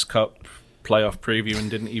MLS Cup playoff preview and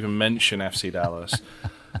didn't even mention FC Dallas.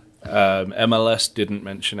 MLS didn't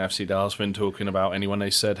mention FC Dallas when talking about anyone.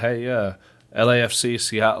 They said, hey, LAFC,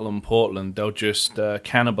 Seattle, and Portland, they'll just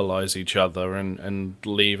cannibalize each other and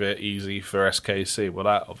leave it easy for SKC. Well,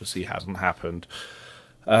 that obviously hasn't happened.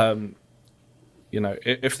 If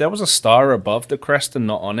there was a star above the crest and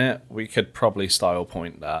not on it, we could probably style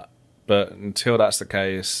point that. But until that's the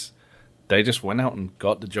case, they just went out and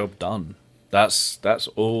got the job done. That's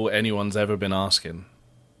all anyone's ever been asking.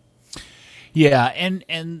 Yeah,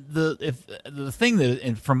 and the thing that,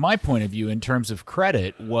 and from my point of view, in terms of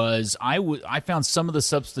credit, was I found some of the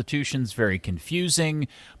substitutions very confusing.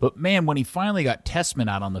 But man, when he finally got Tessman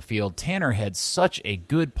out on the field, Tanner had such a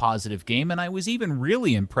good positive game, and I was even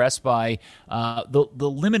really impressed by the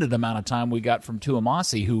limited amount of time we got from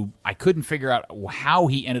Tuamasi, who I couldn't figure out how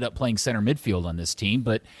he ended up playing center midfield on this team.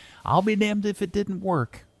 But I'll be damned if it didn't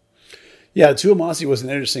work. Yeah, Tuamasi was an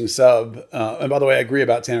interesting sub. And by the way, I agree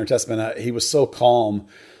about Tanner Tessman. He was so calm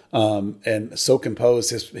and so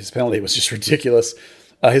composed. His penalty was just ridiculous.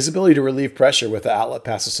 His ability to relieve pressure with the outlet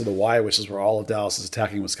passes to the Y, which is where all of Dallas's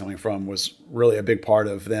attacking was coming from, was really a big part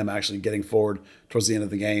of them actually getting forward towards the end of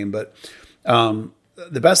the game. But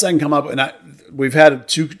the best I can come up, and we've had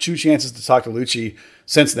two chances to talk to Lucci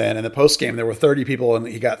since then. In the post game, there were 30 people, and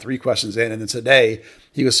he got 3 questions in. And then today,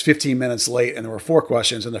 he was 15 minutes late, and there were 4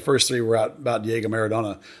 questions, and the first 3 were about Diego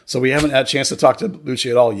Maradona. So we haven't had a chance to talk to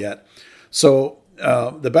Lucci at all yet. So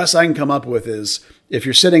the best I can come up with is, if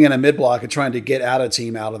you're sitting in a mid block and trying to get out a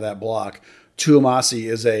team out of that block,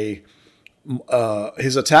 Tuamasi is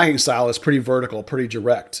his attacking style is pretty vertical, pretty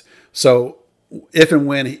direct. So if and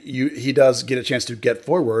when he does get a chance to get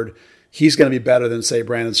forward, he's going to be better than, say,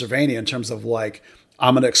 Brandon Cervania in terms of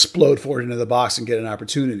I'm going to explode forward into the box and get an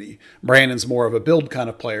opportunity. Brandon's more of a build kind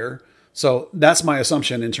of player. So that's my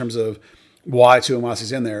assumption in terms of why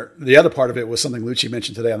Tuamasi's in there. The other part of it was something Lucci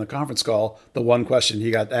mentioned today on the conference call. The one question he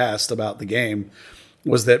got asked about the game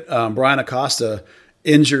was that Brian Acosta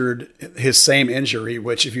injured his same injury,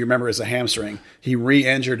 which, if you remember, is a hamstring. He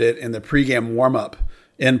re-injured it in the pregame warm-up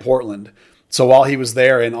in Portland. So while he was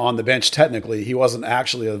there and on the bench, technically, he wasn't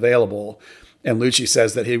actually available. And Lucci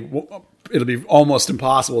says that it'll be almost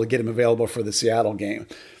impossible to get him available for the Seattle game.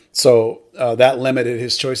 So that limited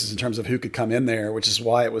his choices in terms of who could come in there, which is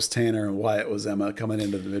why it was Tanner and why it was Emma coming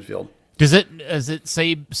into the midfield. Does it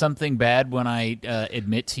say something bad when I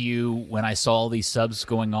admit to you when I saw all these subs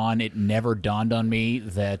going on, it never dawned on me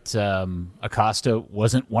that Acosta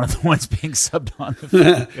wasn't one of the ones being subbed on the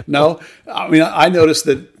field? No, I mean I noticed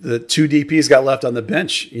that the two DPs got left on the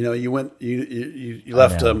bench. You know, you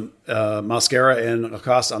left Mosquera and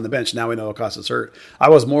Acosta on the bench. Now we know Acosta's hurt. I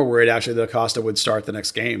was more worried actually that Acosta would start the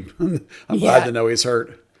next game. I'm glad to know he's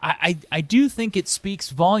hurt. I do think it speaks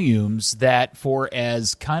volumes that for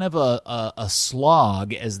as kind of a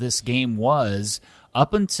slog as this game was,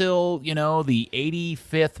 up until, the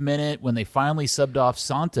 85th minute when they finally subbed off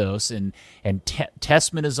Santos and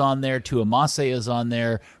Tessman is on there, Tuamase is on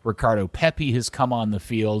there, Ricardo Pepi has come on the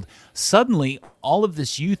field. Suddenly, all of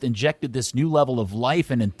this youth injected this new level of life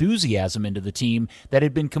and enthusiasm into the team that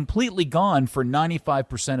had been completely gone for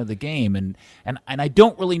 95% of the game. And I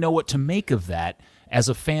don't really know what to make of that as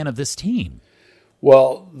a fan of this team.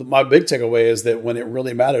 Well, my big takeaway is that when it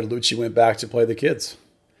really mattered, Lucci went back to play the kids.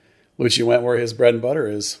 Lucci went where his bread and butter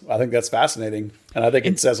is. I think that's fascinating. And I think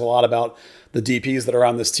it says a lot about the DPs that are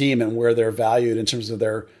on this team and where they're valued in terms of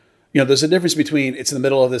their, there's a difference between it's in the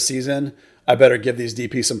middle of the season, I better give these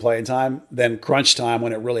DPs some playing time, then crunch time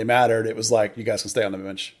when it really mattered. It was like, you guys can stay on the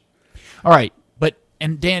bench. All right.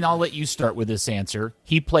 And Dan, I'll let you start with this answer.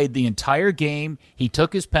 He played the entire game. He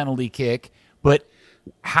took his penalty kick, but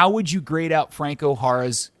how would you grade out Franco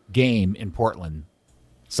Jara's game in Portland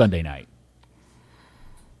Sunday night?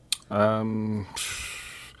 Being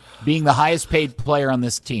the highest paid player on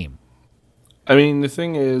this team. I mean, the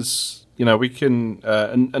thing is, we can,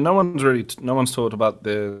 and no one's talked about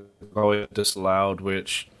the goal disallowed,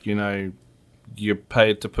 which, you're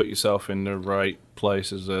paid to put yourself in the right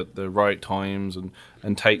places at the right times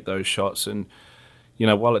and take those shots. And,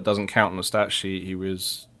 while it doesn't count on the stat sheet, he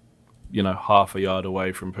was, half a yard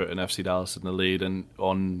away from putting FC Dallas in the lead and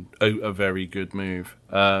on a very good move.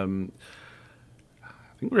 I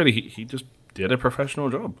think really he just did a professional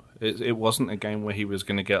job. It wasn't a game where he was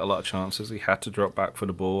going to get a lot of chances. He had to drop back for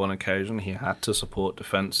the ball on occasion. He had to support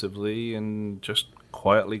defensively and just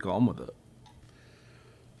quietly got on with it.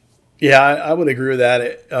 Yeah, I would agree with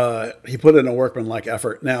that. He put in a workmanlike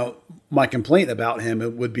effort. Now, my complaint about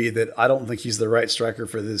him would be that I don't think he's the right striker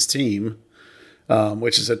for this team,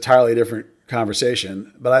 which is a entirely different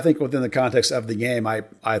conversation. But I think within the context of the game,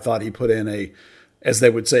 I thought he put in as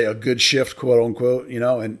they would say, a good shift, quote unquote,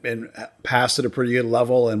 and passed at a pretty good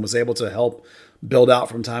level and was able to help build out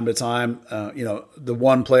from time to time. The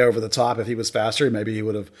one play over the top, if he was faster, maybe he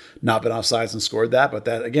would have not been offsides and scored that. But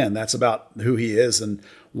that, again, that's about who he is and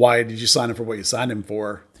why did you sign him for what you signed him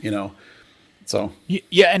for, So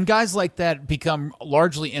yeah, and guys like that become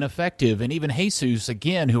largely ineffective. And even Jesus,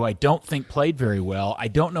 again, who I don't think played very well, I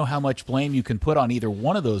don't know how much blame you can put on either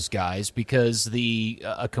one of those guys because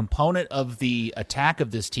a component of the attack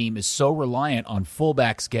of this team is so reliant on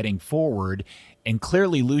fullbacks getting forward. And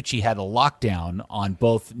clearly Lucci had a lockdown on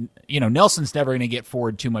both. Nelson's never going to get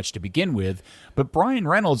forward too much to begin with. But Brian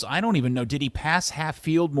Reynolds, I don't even know, did he pass half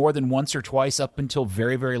field more than once or twice up until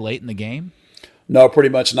very, very late in the game? No, pretty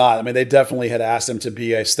much not. I mean, they definitely had asked him to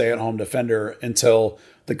be a stay-at-home defender until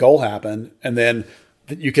the goal happened. And then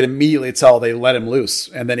you could immediately tell they let him loose.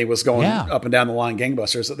 And then he was going up and down the line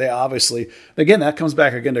gangbusters. They obviously, again, that comes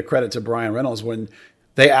back again to credit to Brian Reynolds when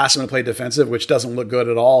they asked him to play defensive, which doesn't look good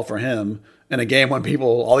at all for him in a game when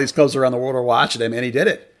all these clubs around the world are watching him, and he did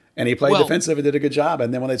it. And he played defensive and did a good job.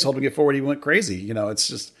 And then when they told him to get forward, he went crazy. It's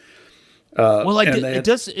just...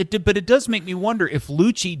 it does make me wonder if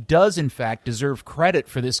Lucci does in fact deserve credit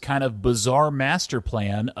for this kind of bizarre master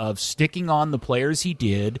plan of sticking on the players he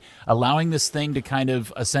did, allowing this thing to kind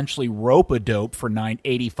of essentially rope a dope for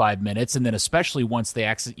 85 minutes, and then especially once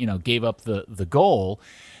they gave up the goal,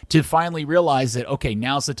 to finally realize that okay,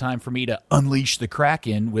 now's the time for me to unleash the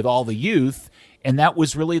Kraken with all the youth, and that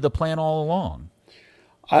was really the plan all along.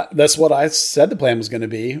 That's what I said the plan was going to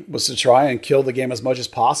be, was to try and kill the game as much as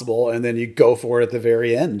possible, and then you go for it at the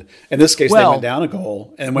very end. In this case, they went down a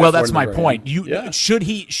goal. And went that's my point. Should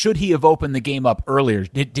he have opened the game up earlier?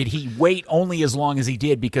 Did he wait only as long as he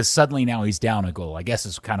did because suddenly now he's down a goal? I guess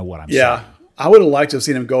is kind of what I'm saying. Yeah, I would have liked to have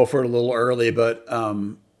seen him go for it a little early, but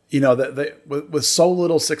with so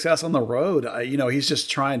little success on the road, he's just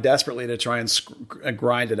trying desperately to try and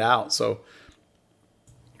grind it out. So.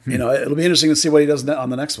 It'll be interesting to see what he does on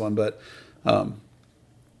the next one, but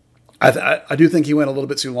I do think he went a little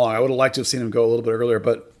bit too long. I would have liked to have seen him go a little bit earlier,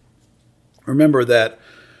 but remember that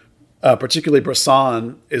particularly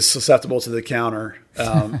Brisson is susceptible to the counter,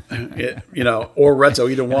 or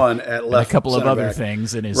Reto, either one at left. And a couple of other back.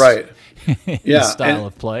 Things in his right, his style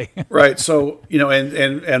of play. Right. So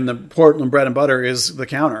and the Portland bread and butter is the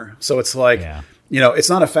counter. So it's like it's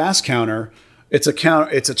not a fast counter. It's a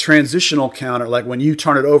counter. It's a transitional counter. Like when you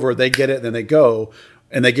turn it over, they get it, then they go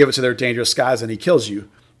and they give it to their dangerous guys, and he kills you.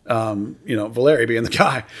 Valeri being the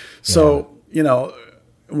guy. So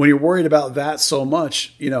when you're worried about that so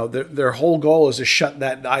much, their whole goal is to shut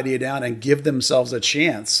that idea down and give themselves a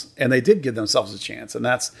chance. And they did give themselves a chance. And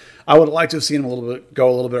I would like to have seen them go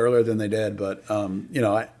a little bit earlier than they did. But,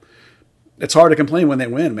 it's hard to complain when they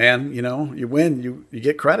win, man. You win, you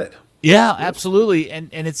get credit. Yeah, absolutely. And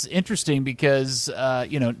it's interesting because,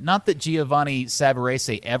 not that Giovanni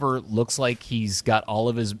Savarese ever looks like he's got all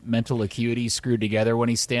of his mental acuity screwed together when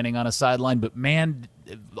he's standing on a sideline, but man,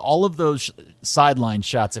 all of those sideline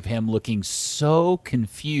shots of him looking so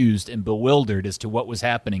confused and bewildered as to what was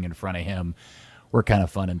happening in front of him were kind of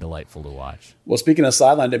fun and delightful to watch. Well, speaking of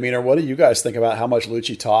sideline demeanor, what do you guys think about how much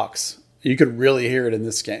Lucci talks? You could really hear it in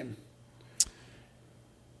this game.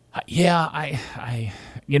 Yeah,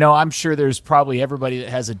 I'm sure there's probably everybody that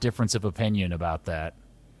has a difference of opinion about that.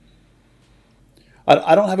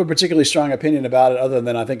 I don't have a particularly strong opinion about it other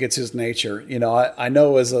than I think it's his nature. I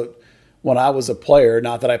know when I was a player,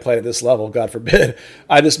 not that I played at this level, God forbid.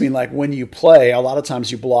 I just mean like when you play, a lot of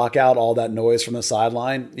times you block out all that noise from the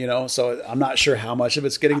sideline, so I'm not sure how much of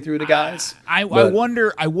it's getting through to guys. I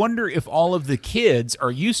wonder if all of the kids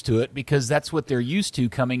are used to it because that's what they're used to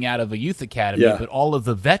coming out of a youth academy. Yeah. But all of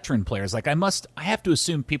the veteran players, like I have to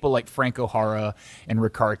assume people like Frank O'Hara and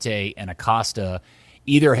Ricarte and Acosta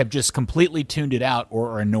either have just completely tuned it out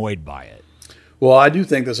or are annoyed by it. Well, I do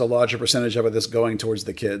think there's a larger percentage of it that's going towards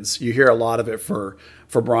the kids. You hear a lot of it for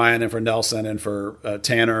Brian and for Nelson and for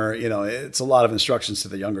Tanner. It's a lot of instructions to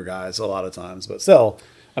the younger guys a lot of times. But still,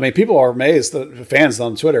 I mean, people are amazed. The fans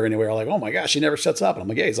on Twitter anyway are like, "Oh my gosh, he never shuts up." And I'm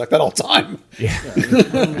like, "Yeah, he's like that all the time."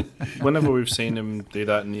 Yeah. Whenever we've seen him do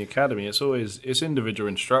that in the academy, it's individual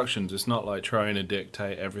instructions. It's not like trying to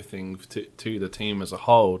dictate everything to the team as a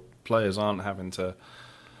whole. Players aren't having to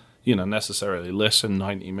necessarily listen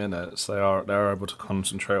 90 minutes. They're able to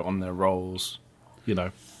concentrate on their roles,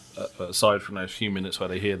 aside from those few minutes where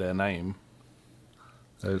they hear their name.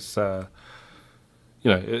 It's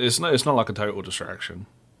it's not like a total distraction.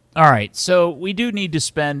 All right, so we do need to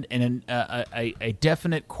spend a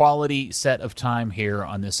definite quality set of time here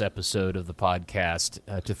on this episode of the podcast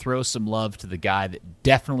to throw some love to the guy that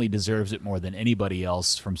definitely deserves it more than anybody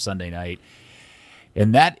else from Sunday night.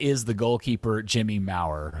 And that is the goalkeeper, Jimmy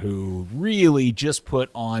Maurer, who really just put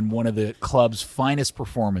on one of the club's finest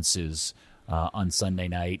performances on Sunday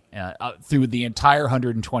night through the entire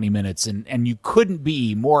 120 minutes. And you couldn't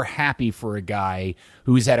be more happy for a guy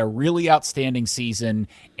who's had a really outstanding season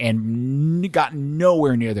and got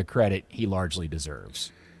nowhere near the credit he largely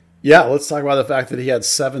deserves. Yeah, let's talk about the fact that he had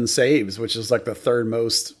 7 saves, which is like the third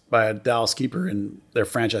most by a Dallas keeper in their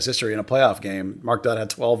franchise history in a playoff game. Mark Dodd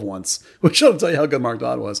had 12 once, which will tell you how good Mark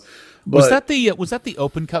Dodd was. But, was that the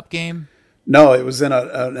Open Cup game? No, it was in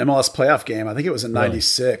an MLS playoff game. I think it was in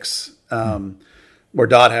 '96, where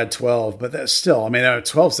Dodd had 12. But that's still,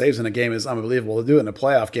 12 saves in a game is unbelievable. To do it in a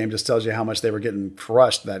playoff game just tells you how much they were getting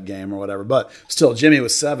crushed that game or whatever. But still, Jimmy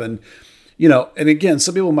was 7. And again,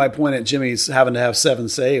 some people might point at Jimmy's having to have 7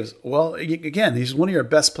 saves. Well, again, he's one of your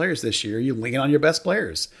best players this year. You lean on your best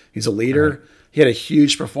players. He's a leader. Right. He had a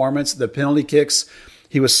huge performance. The penalty kicks,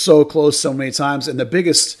 he was so close so many times. And the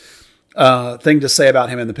biggest thing to say about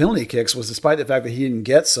him in the penalty kicks was, despite the fact that he didn't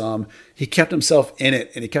get some, he kept himself in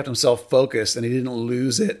it and he kept himself focused and he didn't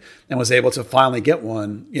lose it and was able to finally get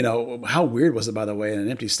one. How weird was it, by the way, in an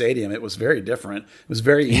empty stadium? It was very different. It was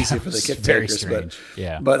very easy for the kick takers,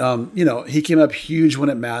 but he came up huge when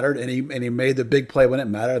it mattered and he made the big play when it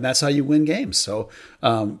mattered, and that's how you win games. So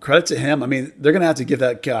credit to him. They're going to have to give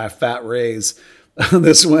that guy a fat raise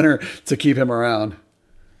this winter to keep him around.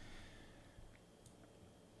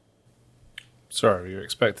 Sorry, you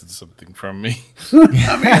expected something from me.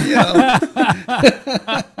 I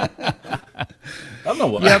don't know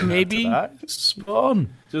what. Yeah, maybe.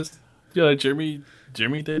 Spawn. Just Jimmy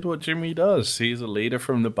did what Jimmy does. He's a leader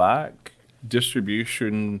from the back.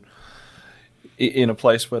 Distribution in a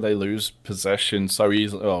place where they lose possession so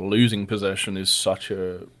easily. Losing possession is such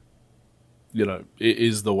a, it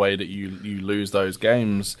is the way that you lose those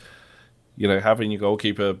games. Having your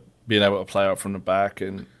goalkeeper being able to play out from the back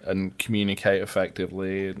and communicate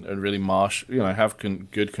effectively and really have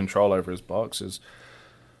good control over his box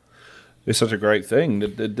It's such a great thing.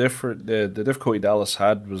 The difficulty Dallas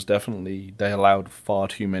had was definitely they allowed far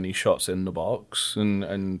too many shots in the box,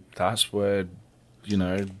 and that's where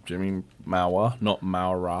Jimmy Maurer, not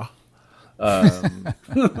Maurer,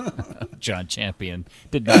 John Champion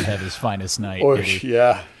did not have his finest night. Or, did he?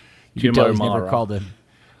 yeah. You could tell he's never called a.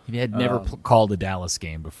 He had never called a Dallas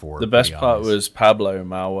game before. The best part was Pablo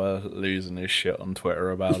Maurer losing his shit on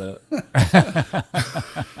Twitter about it.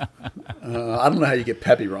 I don't know how you get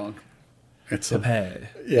Pepe wrong. It's Pepe.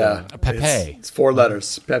 Yeah. Pepe. It's 4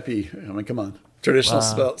 letters. Pepe. I mean, come on. Traditional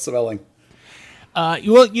spelling.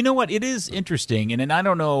 Well, you know what? It is interesting, and I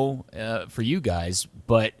don't know for you guys,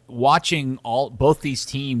 but watching both these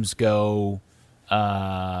teams go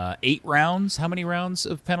 8 rounds. How many rounds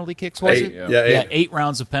of penalty kicks was 8, it? Yeah, 8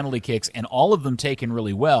 rounds of penalty kicks, and all of them taken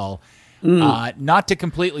really well. Not to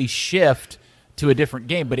completely shift to a different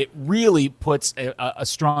game, but it really puts a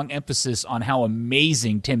strong emphasis on how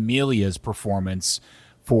amazing Tim Melia's performance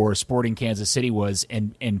for Sporting Kansas City was,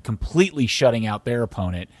 and completely shutting out their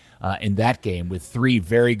opponent in that game with 3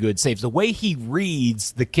 very good saves. The way he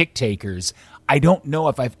reads the kick takers, I don't know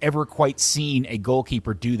if I've ever quite seen a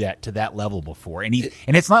goalkeeper do that to that level before. And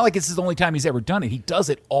it's not like it's the only time he's ever done it. He does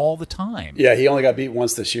it all the time. Yeah, he only got beat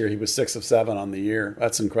once this year. He was 6 of 7 on the year.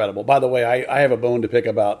 That's incredible. By the way, I have a bone to pick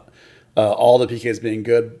about all the PKs being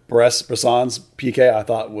good. Bresson's PK I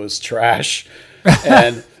thought was trash.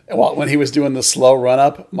 And when he was doing the slow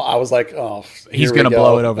run-up, I was like, oh, he's going to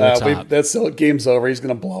blow it over the top. That's game's over. He's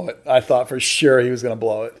going to blow it. I thought for sure he was going to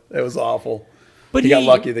blow it. It was awful. But he got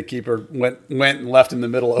lucky. The keeper went and left in the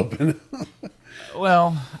middle open.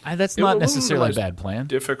 Well, that's not necessarily a bad plan.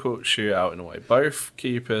 Difficult shootout in a way. Both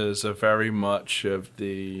keepers are very much of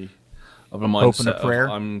a mindset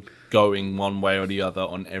of I'm going one way or the other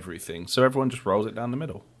on everything. So everyone just rolls it down the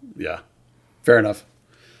middle. Yeah, fair enough.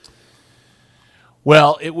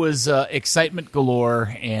 Well, it was excitement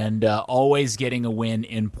galore, and always getting a win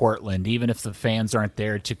in Portland, even if the fans aren't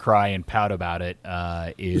there to cry and pout about it,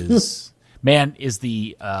 is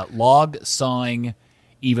the log sawing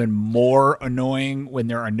even more annoying when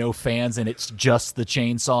there are no fans and it's just the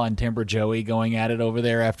Chainsaw and Timber Joey going at it over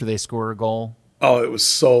there after they score a goal? Oh, it was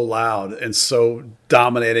so loud and so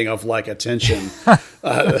dominating of attention.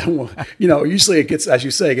 Usually it gets, as you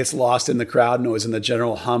say, it gets lost in the crowd noise and the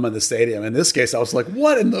general hum of the stadium. In this case, I was like,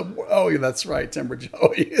 what in the, oh, yeah, that's right, Timber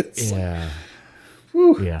Joey. Yeah.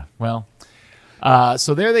 Yeah. Well,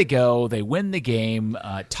 so there they go. They win the game,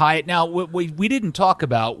 tie it. Now, what we didn't talk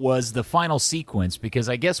about was the final sequence, because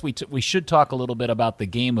I guess we should talk a little bit about the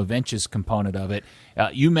game of inches component of it.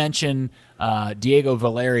 You mentioned Diego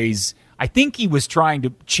Valeri's. I think he was trying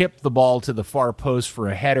to chip the ball to the far post for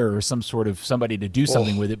a header or somebody to do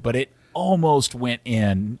something with it, but it almost went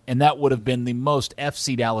in, and that would have been the most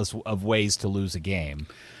FC Dallas of ways to lose a game.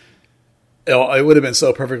 It would have been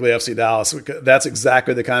so perfectly FC Dallas. That's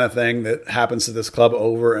exactly the kind of thing that happens to this club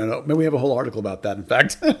over and over. Maybe we have a whole article about that, in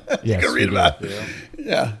fact. You can read about it.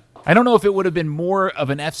 Yeah. I don't know if it would have been more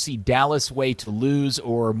of an FC Dallas way to lose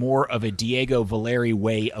or more of a Diego Valeri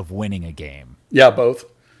way of winning a game. Yeah, both.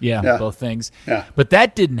 Yeah, both things. Yeah. But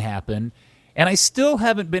that didn't happen. And I still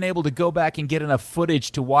haven't been able to go back and get enough footage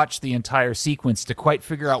to watch the entire sequence to quite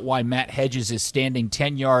figure out why Matt Hedges is standing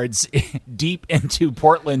 10 yards deep into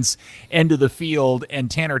Portland's end of the field and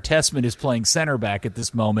Tanner Tessman is playing center back at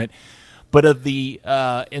this moment. But of the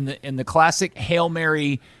in the classic Hail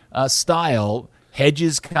Mary style,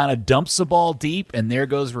 Hedges kind of dumps the ball deep, and there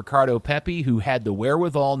goes Ricardo Pepi, who had the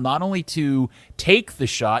wherewithal not only to take the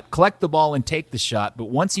shot, collect the ball and take the shot, but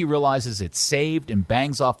once he realizes it's saved and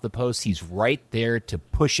bangs off the post, he's right there to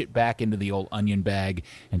push it back into the old onion bag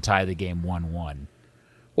and tie the game 1-1.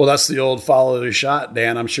 Well, that's the old follow the shot,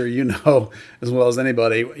 Dan. I'm sure you know as well as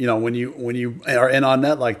anybody. When you are in on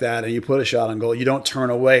net like that and you put a shot on goal, you don't turn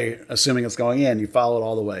away assuming it's going in. You follow it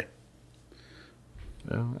all the way.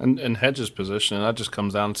 Yeah, and Hedges' position, and that just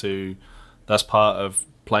comes down to that's part of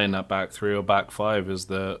playing that back 3 or back 5 is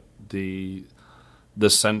that the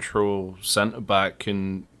central centre back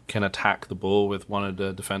can attack the ball with one of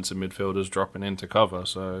the defensive midfielders dropping into cover.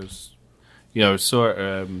 So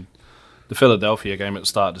the Philadelphia game at the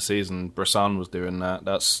start of the season, Bressan was doing that.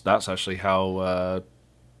 That's actually how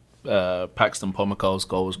Paxton Pomacle's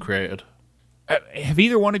goal was created. Have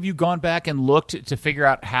either one of you gone back and looked to figure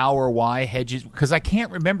out how or why Hedges? Because I can't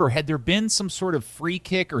remember. Had there been some sort of free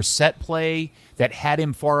kick or set play that had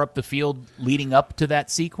him far up the field leading up to that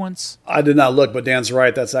sequence? I did not look, but Dan's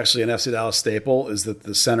right. That's actually an FC Dallas staple, is that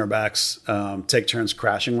the center backs take turns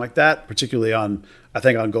crashing like that, particularly on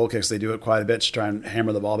goal kicks. They do it quite a bit to try and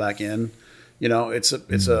hammer the ball back in. It's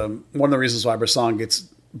one of the reasons why Bressan gets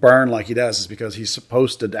burn like he does is because he's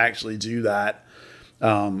supposed to actually do that.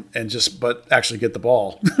 But actually get the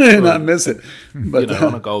ball and not miss it. But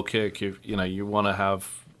on a goal kick, you want to have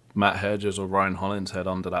Matt Hedges or Ryan Hollins head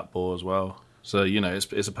onto that ball as well. So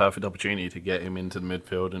it's a perfect opportunity to get him into the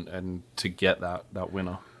midfield and to get that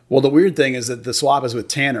winner. Well, the weird thing is that the swap is with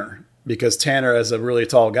Tanner, because Tanner, as a really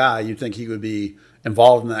tall guy, you'd think he would be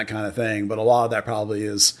involved in that kind of thing. But a lot of that probably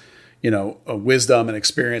is, a wisdom and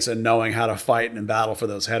experience and knowing how to fight and battle for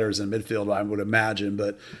those headers in midfield, I would imagine.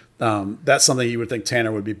 But that's something you would think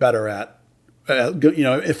Tanner would be better at,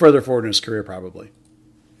 further forward in his career, probably.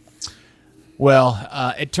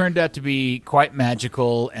 Well, it turned out to be quite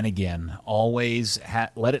magical, and again, always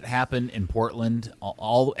let it happen in Portland.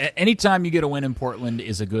 Anytime you get a win in Portland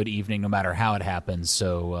is a good evening, no matter how it happens.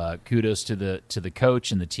 So kudos to the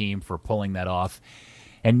coach and the team for pulling that off.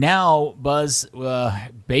 And now, Buzz,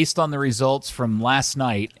 based on the results from last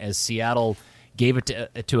night, as Seattle gave it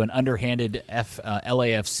to an underhanded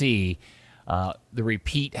LAFC. The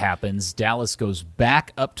repeat happens. Dallas goes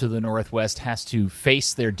back up to the Northwest, has to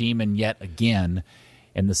face their demon yet again,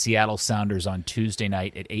 and the Seattle Sounders on Tuesday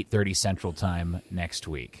night at 8:30 Central Time next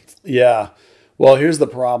week. Yeah. Well, here's the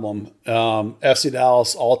problem. FC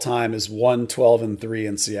Dallas all-time is 1-12-3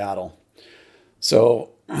 in Seattle. So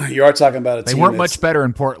you are talking about a team. They weren't much better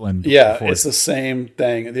in Portland. Yeah, it's the same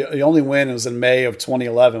thing. The only win was in May of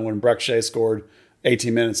 2011 when Breck Shea scored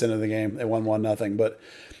 18 minutes into the game. They won 1-0. But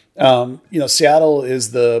Seattle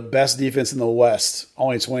is the best defense in the West,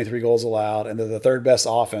 only 23 goals allowed, and they're the third best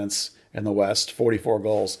offense in the West, 44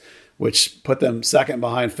 goals, which put them second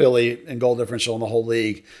behind Philly in goal differential in the whole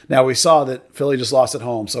league. Now, we saw that Philly just lost at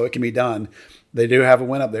home, so it can be done. They do have a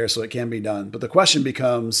win up there, so it can be done. But the question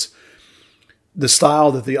becomes the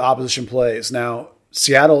style that the opposition plays. Now,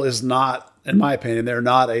 Seattle is not, in my opinion, they're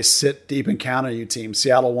not a sit deep and counter you team.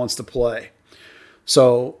 Seattle wants to play.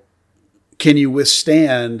 So can you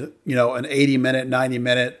withstand, an 80-minute,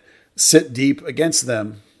 90-minute sit deep against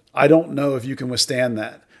them? I don't know if you can withstand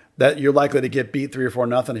that. That you're likely to get beat 3 or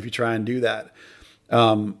 4-0 if you try and do that.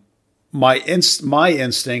 My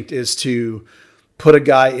instinct is to put a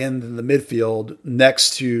guy in the midfield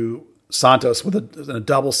next to Santos with a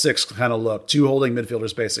double six kind of look, 2 holding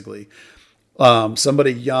midfielders basically.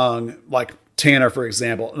 Somebody young like Tanner, for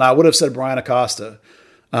example. And I would have said Brian Acosta,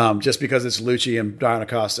 just because it's Lucci and Brian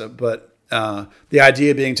Acosta, but the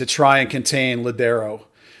idea being to try and contain Ladero.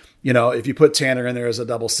 If you put Tanner in there as a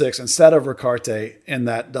double six instead of Ricarte in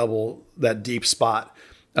that deep spot,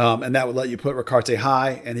 and that would let you put Ricarte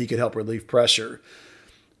high and he could help relieve pressure.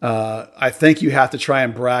 I think you have to try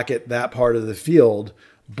and bracket that part of the field,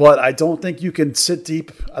 but I don't think you can sit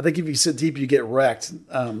deep. I think if you sit deep, you get wrecked.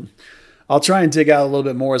 I'll try and dig out a little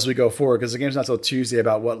bit more as we go forward because the game's not till Tuesday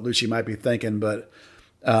about what Lucci might be thinking, but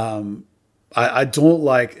I don't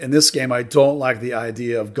like, in this game, I don't like the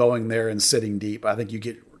idea of going there and sitting deep. I think you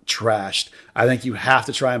get trashed. I think you have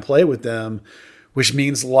to try and play with them, which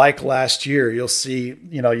means like last year, you'll see,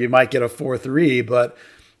 you might get a 4-3, but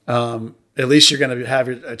at least you're going to have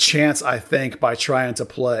a chance, I think, by trying to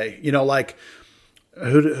play. You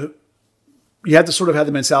have to sort of have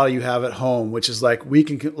the mentality you have at home, which is like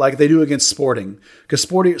they do against Sporting, because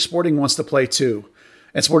Sporting wants to play too.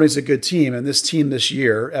 And Sporting's a good team. And this team this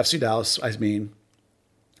year, FC Dallas,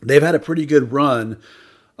 they've had a pretty good run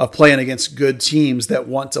of playing against good teams that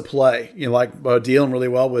want to play. Dealing really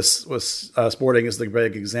well with Sporting is the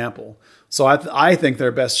big example. So I think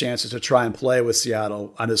their best chance is to try and play with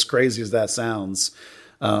Seattle, and as crazy as that sounds.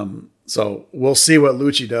 So we'll see what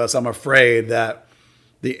Lucci does. I'm afraid that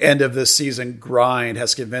the end of this season grind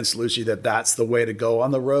has convinced Lucci that that's the way to go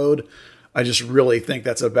on the road. I just really think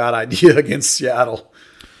that's a bad idea against Seattle.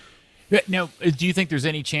 Now, do you think there's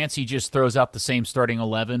any chance he just throws out the same starting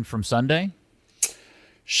 11 from Sunday?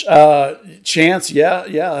 Chance, yeah,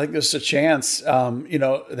 I think there's a chance.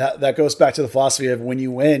 That goes back to the philosophy of when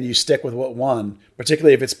you win, you stick with what won,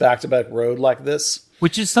 particularly if it's back-to-back road like this.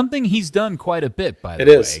 Which is something he's done quite a bit, by the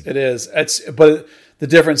way. It is. But the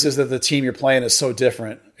difference is that the team you're playing is so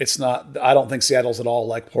different. It's not. I don't think Seattle's at all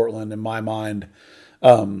like Portland in my mind.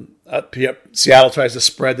 Seattle tries to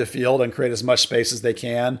spread the field and create as much space as they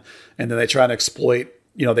can, and then they try and exploit.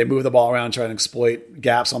 They move the ball around, try and exploit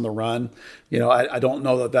gaps on the run. I don't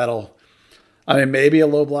know that'll. Maybe a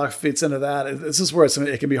low block fits into that. This is where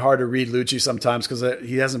it can be hard to read Lucci sometimes because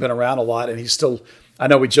he hasn't been around a lot, and he's still. I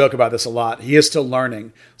know we joke about this a lot. He is still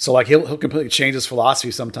learning, so he'll completely change his philosophy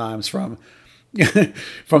sometimes from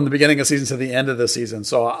the beginning of the season to the end of the season.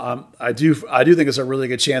 So I do think there's a really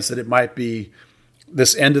good chance that it might be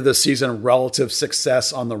this end of the season relative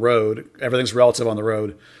success on the road. Everything's relative on the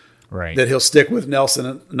road. Right. that he'll stick with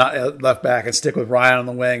Nelson not at left back and stick with Ryan on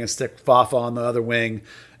the wing and stick Fafa on the other wing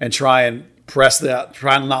and try and press that,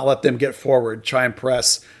 try and not let them get forward, try and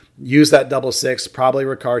press, use that double six, probably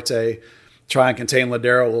Ricarte, try and contain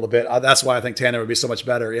Ladero a little bit. That's why I think Tanner would be so much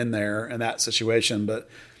better in there in that situation. But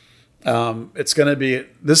it's going to be,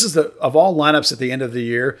 this is of all lineups at the end of the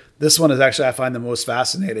year, this one is actually, I find the most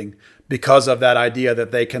fascinating because of that idea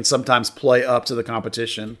that they can sometimes play up to the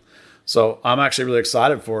competition. So I'm actually really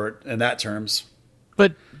excited for it in that terms.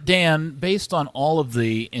 But Dan, based on all of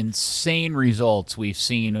the insane results we've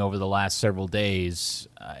seen over the last several days,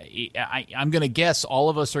 I'm going to guess all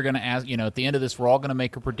of us are going to ask, at the end of this, we're all going to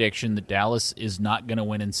make a prediction that Dallas is not going to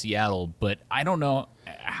win in Seattle. But I don't know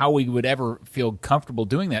how we would ever feel comfortable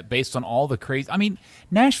doing that based on all the crazy. I mean,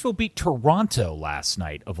 Nashville beat Toronto last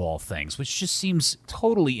night, of all things, which just seems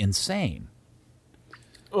totally insane.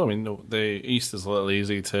 Well, I mean, the East is a little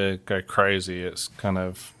easy to go crazy. It's kind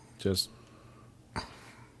of just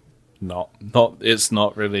it's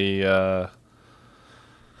not really the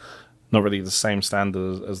same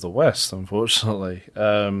standard as the West, unfortunately.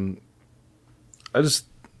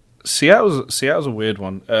 Seattle's a weird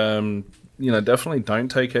one. Definitely don't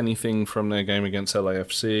take anything from their game against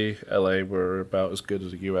LAFC. LA were about as good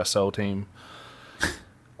as a USL team.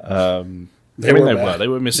 They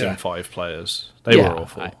were missing 5 players. They were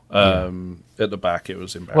awful. At the back, it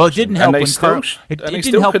was embarrassing. Well, it didn't help and they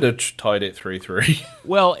still could have tied it 3-3.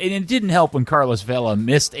 Well, and it didn't help when Carlos Vela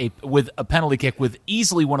missed a penalty kick with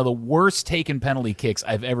easily one of the worst taken penalty kicks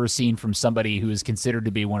I've ever seen from somebody who is considered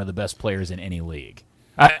to be one of the best players in any league.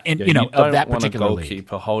 Of that particular league.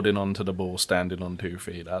 Goalkeeper holding on to the ball, standing on 2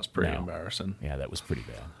 feet. That's pretty embarrassing. Yeah, that was pretty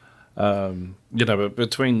bad. But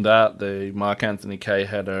between that, the Mark Anthony Kaye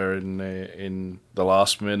header in the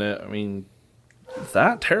last minute, I mean,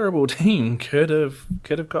 that terrible team could have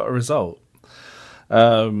got a result.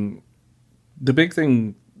 The big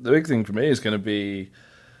thing for me is going to be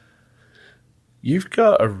you've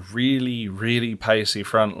got a really, really pacey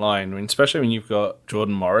front line. I mean, especially when you've got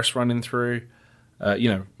Jordan Morris running through.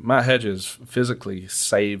 Matt Hedges physically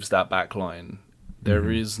saves that back line.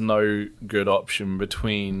 There is no good option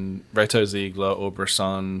between Reto Ziegler or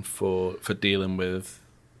Bressan for dealing with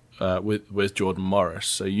Jordan Morris.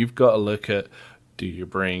 So you've got to look at, do you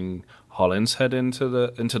bring Hollinshead into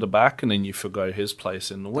the back and then you forgo his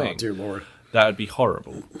place in the wing? Oh, dear Lord. That would be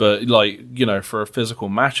horrible. But for a physical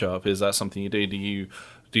matchup, is that something you do? Do you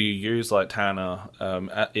use like Tanner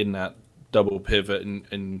in that double pivot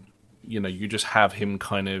and you just have him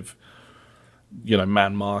kind of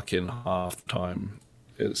man marking half the time?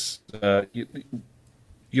 It's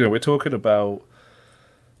we're talking about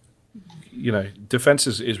defense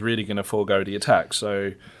is really going to forego the attack.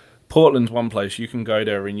 So Portland's one place you can go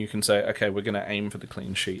there and you can say, okay, we're going to aim for the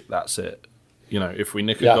clean sheet. That's it. If we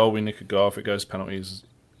nick a goal, we nick a goal. If it goes penalties,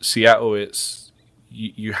 Seattle, it's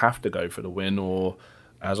you have to go for the win, or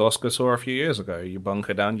as Oscar saw a few years ago, you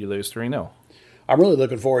bunker down, you lose 3-0. I'm really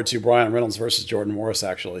looking forward to Brian Reynolds versus Jordan Morris,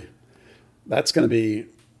 actually. That's going to be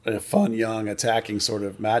a fun, young, attacking sort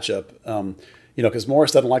of matchup. Because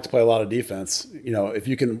Morris doesn't like to play a lot of defense. If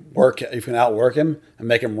you can outwork him and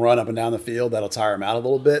make him run up and down the field, that'll tire him out a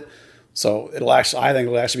little bit. So I think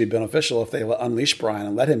it'll actually be beneficial if they unleash Brian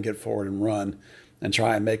and let him get forward and run and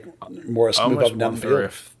try and make Morris move up and down the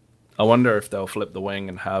field. I wonder if they'll flip the wing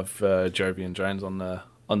and have Jovian Jones on the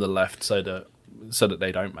left so that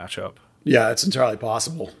they don't match up. Yeah, it's entirely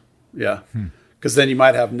possible. Yeah. Because then you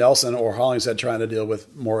might have Nelson or Hollingshead trying to deal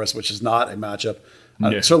with Morris, which is not a matchup.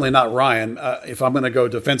 Certainly not Ryan. If I'm going to go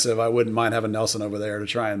defensive, I wouldn't mind having Nelson over there to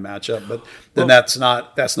try and match up. But then that's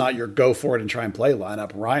not your go for it and try and play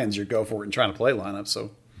lineup. Ryan's your go for it and trying to play lineup.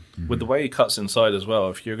 So with the way he cuts inside as well,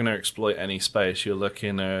 if you're going to exploit any space, you're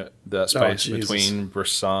looking at that space between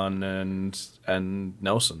Bressan and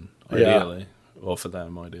Nelson, ideally, or for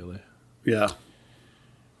them, ideally. Yeah.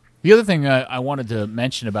 The other thing I wanted to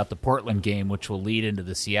mention about the Portland game, which will lead into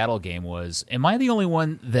the Seattle game, was, am I the only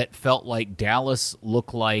one that felt like Dallas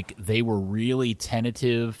looked like they were really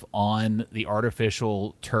tentative on the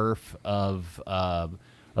artificial turf of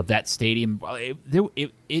that stadium?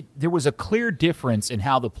 There was a clear difference in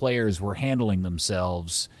how the players were handling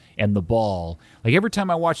themselves and the ball. Like every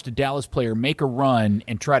time I watched a Dallas player make a run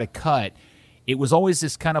and try to cut, it was always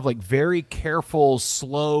this kind of like very careful,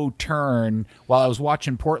 slow turn while I was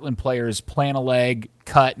watching Portland players plant a leg,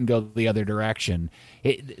 cut, and go the other direction.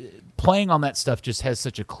 Playing on that stuff just has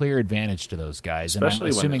such a clear advantage to those guys.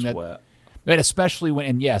 Especially when it's wet. But especially when,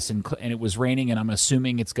 and it was raining, and I'm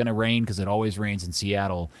assuming it's going to rain because it always rains in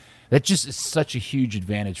Seattle. That just is such a huge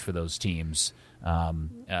advantage for those teams. I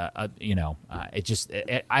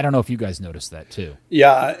don't know if you guys noticed that too.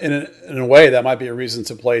 Yeah, in a way, that might be a reason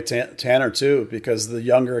to play Tanner too, because the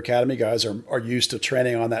younger academy guys are used to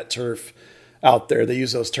training on that turf out there. They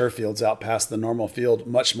use those turf fields out past the normal field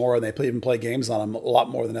much more, and they even play games on them a lot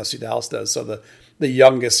more than FC Dallas does. So the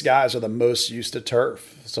youngest guys are the most used to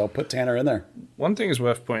turf. So put Tanner in there. One thing is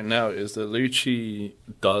worth pointing out is that Lucci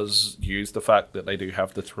does use the fact that they do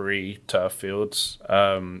have the 3 turf fields.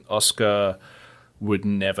 Oscar would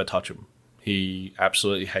never touch them. He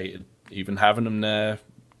absolutely hated even having them there.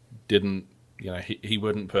 Didn't, he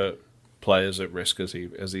wouldn't put players at risk as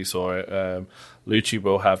he saw it. Lucci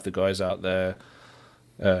will have the guys out there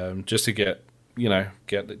just to get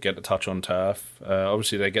the touch on turf.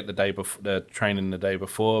 Obviously, they get the day before, they're training the day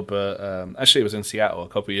before, but actually, it was in Seattle a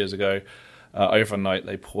couple of years ago. Overnight,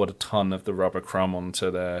 they poured a ton of the rubber crumb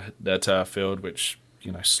onto their turf field, which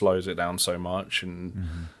slows it down so much,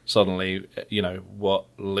 and suddenly, what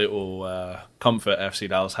little comfort FC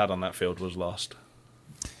Dallas had on that field was lost.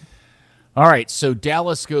 All right, so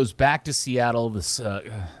Dallas goes back to Seattle, this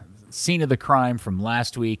scene of the crime from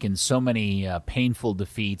last week, and so many painful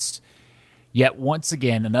defeats. Yet once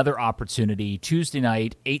again, another opportunity. Tuesday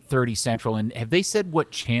night, 8:30 Central. And have they said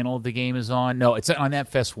what channel the game is on? No, it's on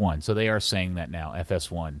FS1. So they are saying that now,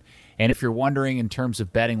 FS1. And if you're wondering in terms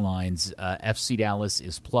of betting lines, FC Dallas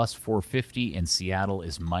is plus 450 and Seattle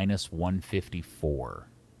is minus 154.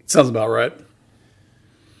 Sounds about right.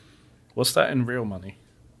 What's that in real money?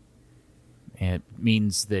 It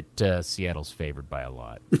means that Seattle's favored by a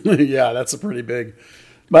lot. Yeah, that's a pretty big.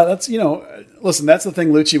 But that's, listen, that's the thing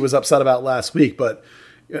Lucci was upset about last week. But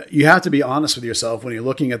you have to be honest with yourself when you're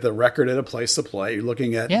looking at the record at a place to play. You're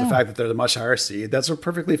looking at the fact that they're the much higher seed. That's a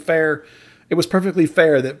perfectly fair. It was perfectly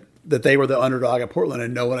fair that they were the underdog at Portland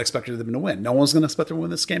and no one expected them to win. No one's going to expect them to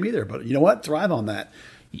win this game either. But you know what? Thrive on that.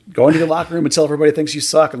 Go into the locker room and tell everybody thinks you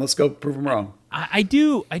suck, and let's go prove them wrong. I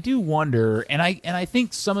do wonder, and I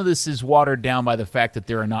think some of this is watered down by the fact that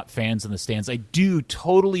there are not fans in the stands. I do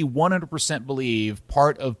totally 100% believe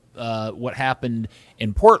part of what happened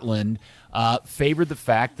in Portland favored the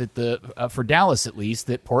fact that for Dallas at least,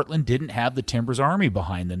 that Portland didn't have the Timbers Army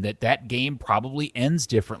behind them. That game probably ends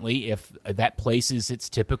differently if that place is its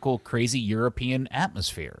typical crazy European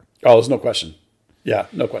atmosphere. Oh, there's no question. Yeah,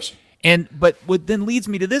 no question. But what then leads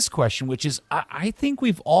me to this question, which is I think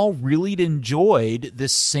we've all really enjoyed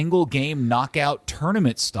this single game knockout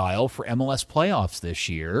tournament style for MLS playoffs this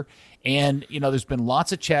year. And, there's been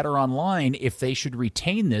lots of chatter online if they should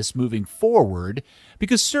retain this moving forward,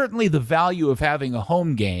 because certainly the value of having a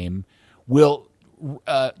home game will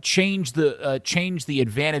change the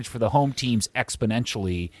advantage for the home teams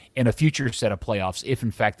exponentially in a future set of playoffs if, in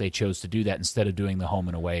fact, they chose to do that instead of doing the home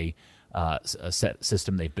and away set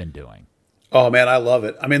system they've been doing. Oh, man, I love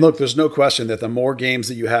it. I mean, look, there's no question that the more games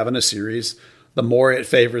that you have in a series, the more it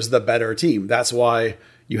favors the better team. That's why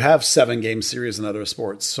you have 7-game series in other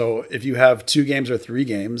sports. So if you have 2 games or 3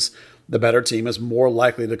 games, the better team is more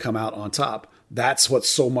likely to come out on top. That's what's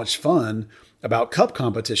so much fun about cup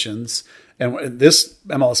competitions. And this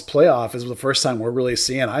MLS playoff is the first time we're really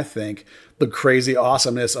seeing, I think, the crazy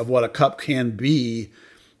awesomeness of what a cup can be.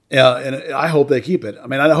 And I hope they keep it. I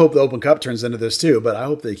mean, I hope the Open Cup turns into this too, but I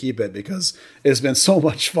hope they keep it because it's been so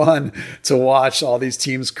much fun to watch all these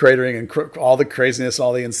teams cratering and all the craziness,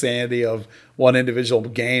 all the insanity of one individual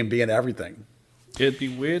game being everything. It'd be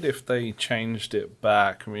weird if they changed it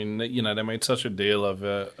back. I mean, they made such a deal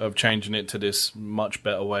of changing it to this much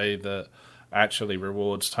better way that actually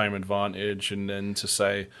rewards home advantage, and then to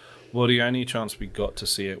say, well, the only chance we got to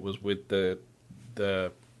see it was with the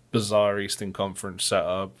bizarre Eastern Conference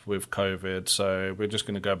setup with COVID, so we're just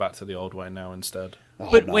going to go back to the old way now instead.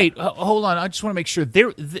 But wait, hold on. I just want to make sure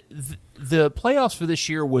the playoffs for this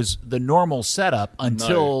year was the normal setup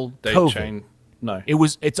until COVID. No, it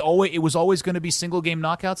was always going to be single game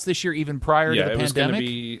knockouts this year, even prior to the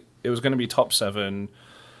pandemic. It was going to be top 7,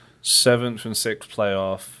 7th and 6th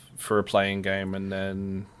playoff for a playing game, and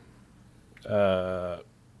then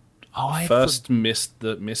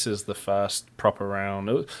misses the first proper round.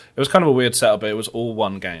 It was kind of a weird setup, but it was all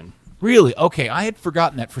one game. Really? Okay, I had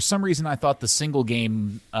forgotten that. For some reason, I thought the single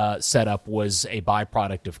game setup was a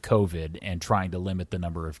byproduct of COVID and trying to limit the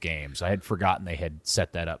number of games. I had forgotten they had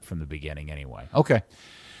set that up from the beginning anyway. Okay.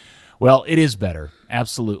 Well, it is better,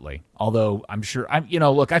 absolutely. Although I'm sure,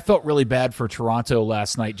 look, I felt really bad for Toronto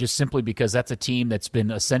last night just simply because that's a team that's been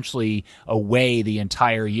essentially away the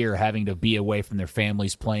entire year, having to be away from their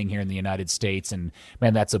families playing here in the United States. And,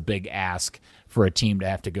 man, that's a big ask for a team to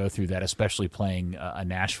have to go through that, especially playing a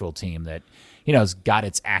Nashville team that, has got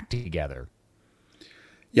its act together.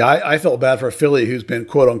 Yeah, I felt bad for Philly, who's been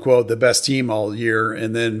quote unquote the best team all year,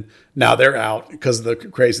 and then now they're out because of the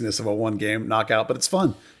craziness of a 1-game knockout. But it's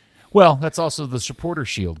fun. Well, that's also the supporter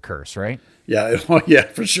shield curse, right? Yeah, yeah,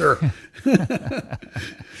 for sure.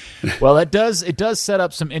 Well, it does set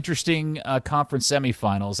up some interesting conference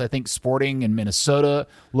semifinals. I think Sporting in Minnesota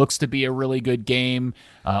looks to be a really good game.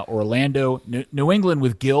 Orlando, New England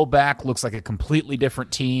with Gill back looks like a completely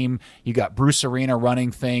different team. You got Bruce Arena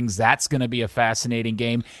running things. That's going to be a fascinating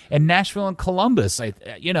game. And Nashville and Columbus.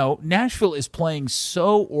 Nashville is playing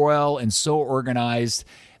so well and so organized.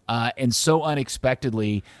 And so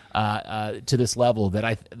unexpectedly to this level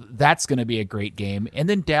that's going to be a great game. And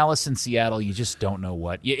then Dallas and Seattle, you just don't know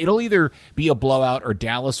what. It'll either be a blowout or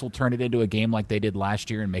Dallas will turn it into a game like they did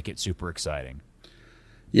last year and make it super exciting.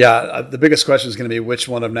 Yeah, the biggest question is going to be which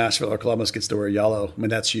one of Nashville or Columbus gets to wear yellow. I mean,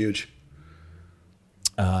 that's huge.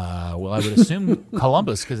 Well, I would assume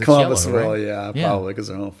Columbus because it's Columbus yellow, will, right? yeah, probably because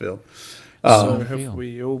they're home field. So have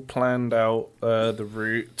we all planned out the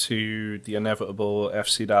route to the inevitable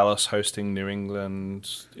FC Dallas hosting New England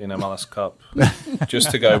in MLS Cup, just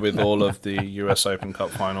to go with all of the US Open Cup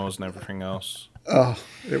finals and everything else? Oh,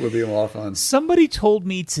 it would be a lot of fun. Somebody told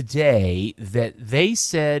me today that they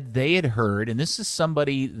said they had heard, and this is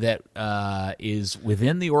somebody that is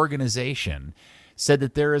within the organization, said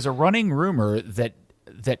that there is a running rumor that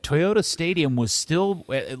Toyota Stadium was still,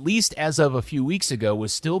 at least as of a few weeks ago,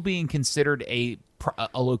 was still being considered a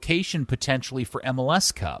location potentially for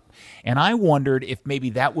MLS Cup. And I wondered if maybe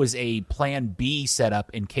that was a plan B set up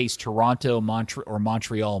in case Toronto or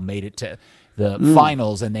Montreal made it to the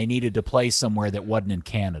finals and they needed to play somewhere that wasn't in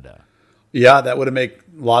Canada. Yeah, that would make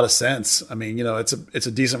a lot of sense. I mean, it's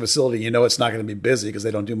a decent facility. It's not going to be busy because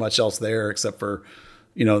they don't do much else there except for,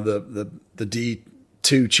 the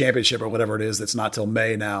D2 championship or whatever it is. That's not till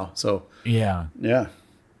May now. So yeah.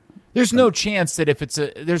 There's no chance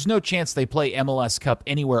that there's no chance they play MLS Cup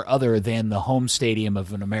anywhere other than the home stadium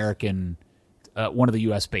of an American, one of the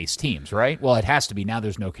U.S. based teams, right? Well, it has to be. Now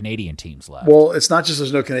there's no Canadian teams left. Well, it's not just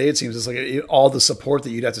there's no Canadian teams. It's like all the support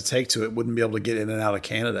that you'd have to take to it wouldn't be able to get in and out of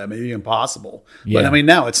Canada. I mean, it'd be impossible. Yeah. But I mean,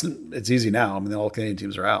 now it's easy now. I mean, all Canadian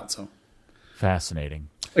teams are out. So fascinating.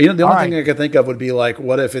 The only thing I could think of would be like,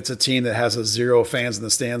 what if it's a team that has a 0 fans in the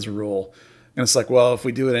stands rule? And it's like, well, if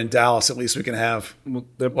we do it in Dallas, at least we can have. Well,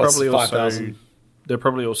 they're probably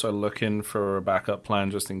also looking for a backup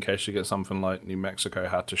plan just in case you get something like New Mexico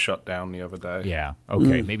had to shut down the other day. Yeah.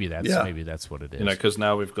 Okay. Maybe that's what it is. Because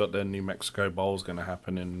now we've got the New Mexico Bowl's going to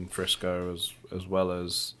happen in Frisco as well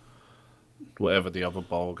as whatever the other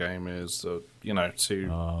bowl game is. Two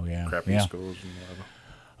crappy schools and whatever.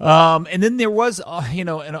 And then there was,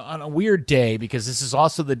 on a weird day, because this is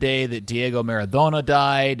also the day that Diego Maradona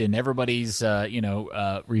died, and everybody's,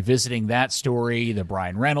 revisiting that story, the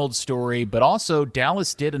Brian Reynolds story, but also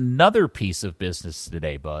Dallas did another piece of business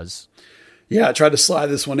today, Buzz. Yeah, I tried to slide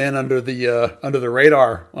this one in under the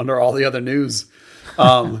radar, under all the other news.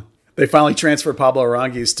 They finally transferred Pablo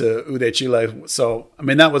Aranguiz to UD Chile. So, I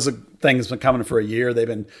mean, that was a thing that's been coming for a year.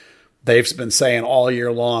 They've been saying all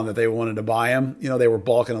year long that they wanted to buy him. They were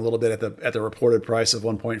balking a little bit at the reported price of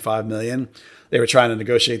 $1.5 million. They were trying to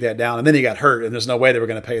negotiate that down, and then he got hurt, and there's no way they were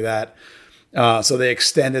going to pay that. So they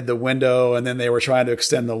extended the window, and then they were trying to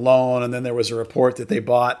extend the loan, and then there was a report that they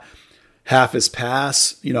bought half his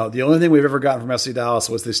pass. The only thing we've ever gotten from FC Dallas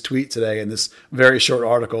was this tweet today in this very short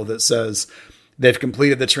article that says they've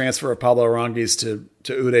completed the transfer of Pablo Aranguiz to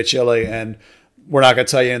UD Chile, and we're not going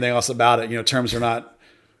to tell you anything else about it. Terms are not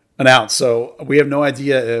announced. So we have no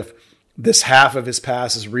idea if this half of his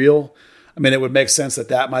pass is real. I mean, it would make sense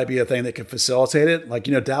that might be a thing that could facilitate it. Like,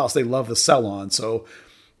 Dallas, they love the sell on. So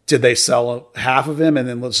did they sell half of him and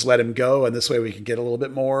then let's let him go? And this way we can get a little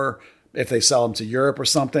bit more if they sell him to Europe or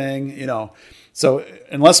something, So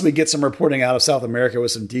unless we get some reporting out of South America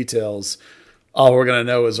with some details, all we're going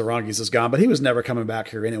to know is Aranguiz is gone. But he was never coming back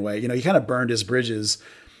here anyway. He kind of burned his bridges.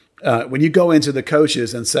 When you go into the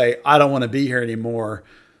coaches and say, I don't want to be here anymore,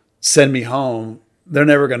 send me home, they're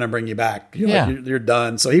never going to bring you back. You're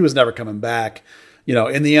done. So he was never coming back.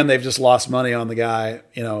 In the end, they've just lost money on the guy.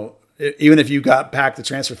 Even if you got back the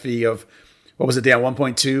transfer fee of, what was it, Dan,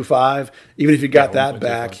 1.25? Even if you got that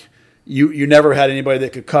back, you never had anybody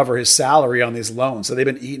that could cover his salary on these loans. So they've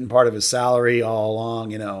been eating part of his salary all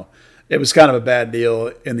along. It was kind of a bad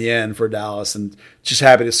deal in the end for Dallas, and just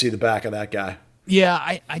happy to see the back of that guy.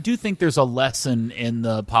 Yeah, I do think there's a lesson in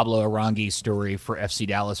the Pablo Aranguiz story for FC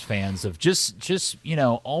Dallas fans of just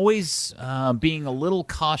always being a little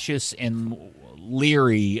cautious and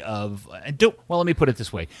leery of let me put it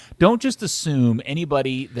this way. Don't just assume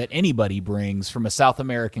anybody brings from a South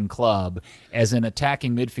American club as an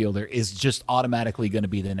attacking midfielder is just automatically going to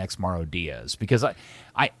be the next Mauro Diaz, because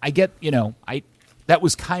I get, that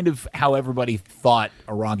was kind of how everybody thought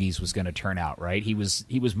Aranguiz was going to turn out, right? He was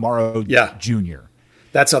Mauro Jr.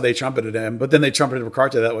 That's how they trumpeted him, but then they trumpeted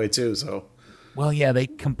Ricarte that way too, so. Well, yeah, they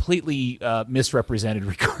completely misrepresented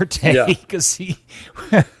Ricarte because he.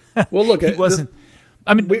 Well, look, he wasn't.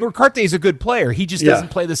 Ricarte is a good player. He just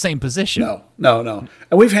doesn't play the same position. No.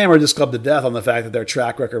 And we've hammered this club to death on the fact that their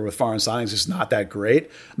track record with foreign signings is not that great.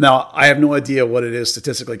 Now, I have no idea what it is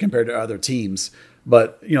statistically compared to other teams,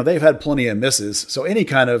 but they've had plenty of misses. So any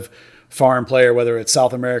kind of foreign player, whether it's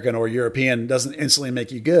South American or European, doesn't instantly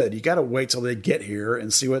make you good. You got to wait till they get here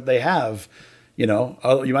and see what they have. You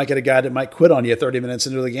might get a guy that might quit on you 30 minutes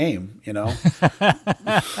into the game,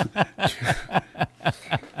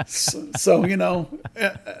 So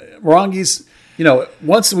Aranguiz,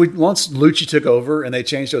 once Lucci took over and they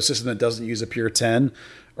changed to a system that doesn't use a pure 10,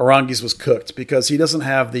 Aranguiz was cooked because he doesn't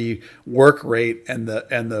have the work rate and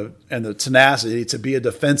the tenacity to be a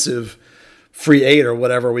defensive free 8 or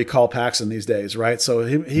whatever we call Paxson these days, right? So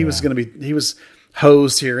he was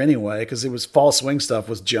hosed here anyway because it was false swing stuff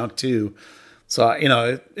was junk too. So,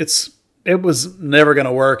 it was never going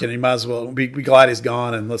to work, and he might as well be glad he's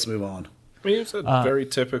gone, and let's move on. It's a very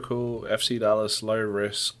typical FC Dallas low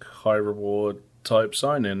risk, high reward type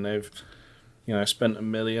signing. They've, spent $1.25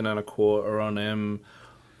 million on him.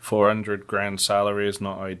 400 grand salary is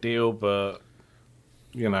not ideal, but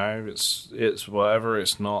it's whatever.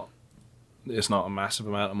 It's not a massive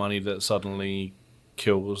amount of money that suddenly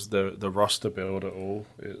kills the roster build at all.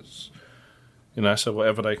 It's so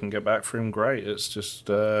whatever they can get back for him, great. It's just,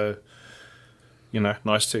 nice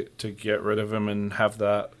to get rid of him and have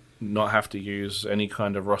that, not have to use any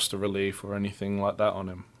kind of roster relief or anything like that on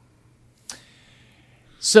him.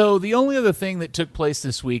 So the only other thing that took place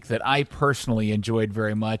this week that I personally enjoyed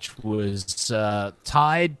very much was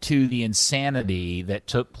tied to the insanity that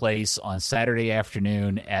took place on Saturday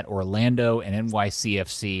afternoon at Orlando and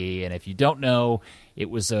NYCFC. And if you don't know,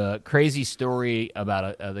 it was a crazy story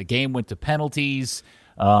about the game went to penalties,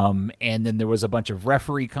 and then there was a bunch of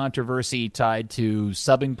referee controversy tied to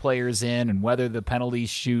subbing players in and whether the penalty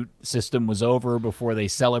shoot system was over before they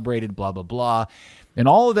celebrated, blah, blah, blah. And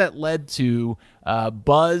all of that led to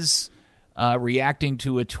Buzz reacting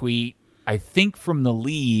to a tweet, I think from the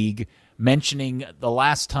league, mentioning the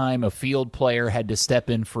last time a field player had to step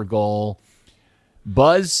in for goal.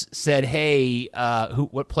 Buzz said, hey,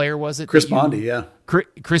 what player was it? Chris Bondi, yeah.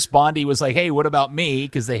 Chris Bondi was like, hey, what about me?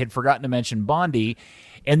 Because they had forgotten to mention Bondi.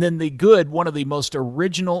 And then one of the most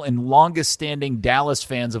original and longest-standing Dallas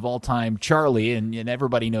fans of all time, Charlie, and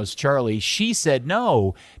everybody knows Charlie, she said,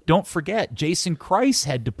 no, don't forget, Jason Kreis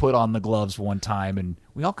had to put on the gloves one time. And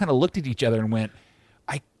we all kind of looked at each other and went,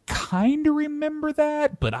 I kind of remember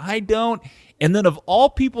that, but I don't. And then of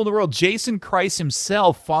all people in the world, Jason Kreis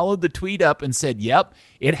himself followed the tweet up and said, yep,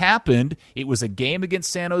 it happened. It was a game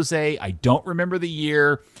against San Jose. I don't remember the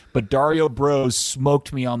year, but Dario Bros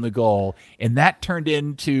smoked me on the goal. And that turned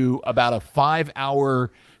into about a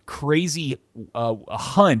 5-hour crazy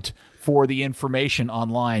hunt for the information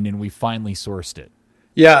online, and we finally sourced it.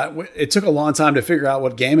 Yeah, it took a long time to figure out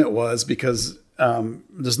what game it was because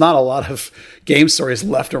there's not a lot of game stories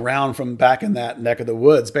left around from back in that neck of the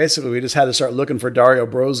woods. Basically, we just had to start looking for Dario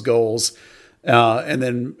Bros goals,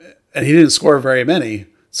 and he didn't score very many,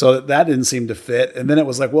 so that didn't seem to fit. And then it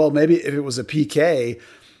was like, well, maybe if it was a PK,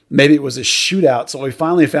 maybe it was a shootout. So we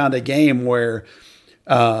finally found a game where,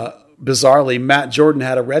 bizarrely, Matt Jordan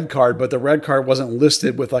had a red card, but the red card wasn't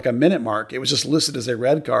listed with like a minute mark. It was just listed as a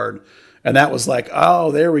red card. And that was like,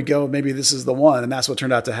 oh, there we go. Maybe this is the one. And that's what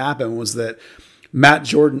turned out to happen was that Matt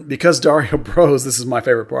Jordan, because Dario Bros, this is my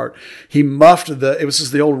favorite part, he muffed it was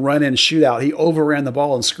just the old run-in shootout. He overran the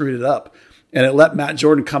ball and screwed it up. And it let Matt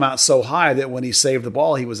Jordan come out so high that when he saved the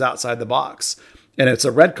ball, he was outside the box. And it's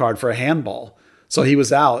a red card for a handball. So he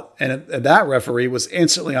was out. And that referee was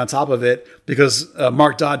instantly on top of it because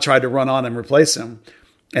Mark Dodd tried to run on and replace him.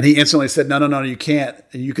 And he instantly said, no, you can't.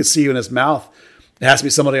 And you could see in his mouth, it has to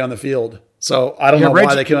be somebody on the field. So I don't know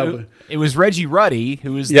why they came up with it. Was Reggie Ruddy,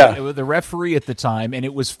 who was the referee at the time, and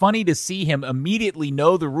it was funny to see him immediately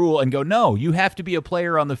know the rule and go, no, you have to be a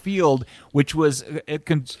player on the field, which was a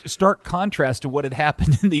stark contrast to what had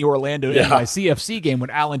happened in the Orlando NYCFC game when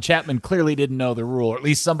Alan Chapman clearly didn't know the rule, or at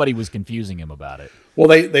least somebody was confusing him about it. Well,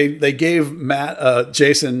 they gave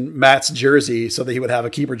Jason Matt's jersey so that he would have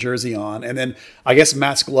a keeper jersey on, and then I guess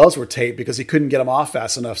Matt's gloves were taped because he couldn't get them off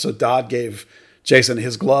fast enough, so Dodd gave Jason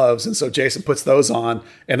his gloves. And so Jason puts those on.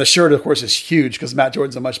 And the shirt, of course, is huge because Matt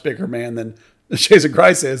Jordan's a much bigger man than Jason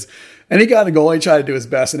Christ is. And he got a goal. He tried to do his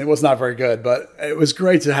best, and it was not very good. But it was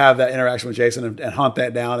great to have that interaction with Jason and hunt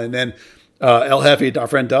that down. And then El Jefe, our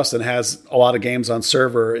friend Dustin, has a lot of games on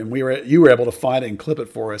server, and you were able to find it and clip it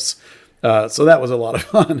for us. So that was a lot of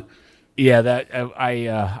fun. Yeah, that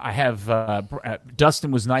I have.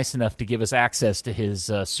 Dustin was nice enough to give us access to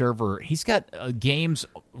his server. He's got games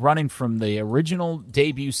running from the original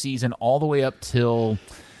debut season all the way up till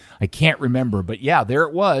I can't remember. But yeah, there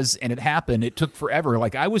it was, and it happened. It took forever.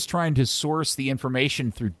 Like, I was trying to source the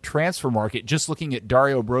information through Transfer Market, just looking at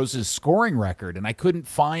Dario Broza's scoring record, and I couldn't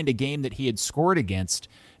find a game that he had scored against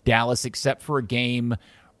Dallas except for a game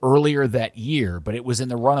earlier that year, but it was in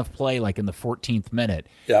the run of play, like in the 14th minute.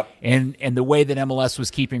 Yep. And the way that MLS was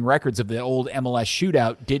keeping records of the old MLS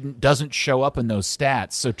shootout doesn't show up in those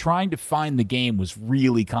stats. So trying to find the game was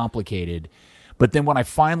really complicated. But then when I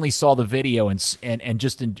finally saw the video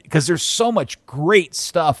because there's so much great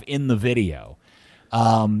stuff in the video.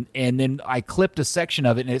 And then I clipped a section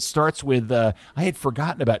of it, and it starts with I had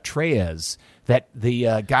forgotten about Treyes, that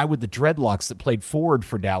the guy with the dreadlocks that played forward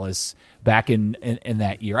for Dallas back in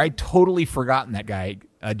that year. I'd totally forgotten that guy.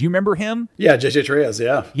 Do you remember him? Yeah, JJ Treyes,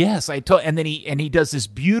 yeah. Yes, and then he does this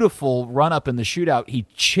beautiful run up in the shootout. He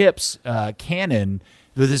chips Cannon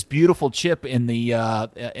with this beautiful chip in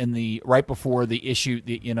the right before the issue,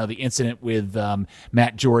 the incident with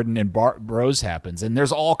Matt Jordan and Bros happens, and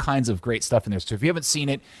there's all kinds of great stuff in there. So if you haven't seen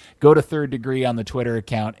it, go to Third Degree on the Twitter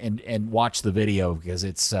account and watch the video, because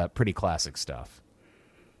it's pretty classic stuff.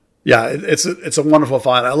 Yeah, it's a wonderful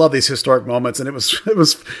find. I love these historic moments, and it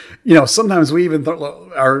was sometimes we even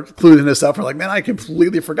are clued in this stuff. We're like, man, I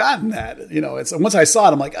completely forgotten that. It's once I saw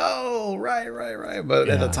it, I'm like, oh, right. But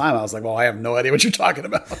at the time, I was like, well, I have no idea what you're talking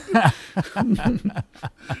about.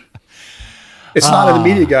 It's not in the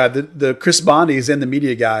media guide. The Chris Bondi is in the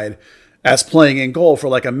media guide as playing in goal for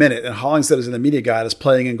like a minute, and Hollingshead is in the media guide as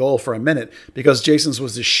playing in goal for a minute, because Jason's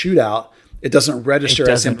was the shootout. It doesn't register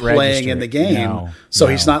as him playing in the game. So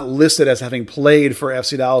he's not listed as having played for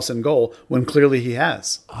FC Dallas in goal when clearly he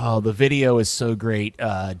has. Oh, the video is so great.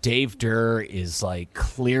 Dave Durr is like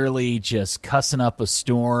clearly just cussing up a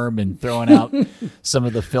storm and throwing out some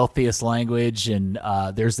of the filthiest language. And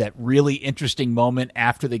there's that really interesting moment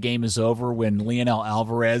after the game is over when Leonel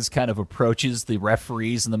Alvarez kind of approaches the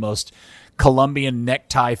referees in the most Colombian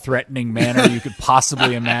necktie threatening manner you could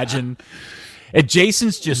possibly imagine. And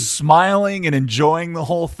Jason's just smiling and enjoying the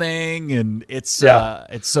whole thing, and it's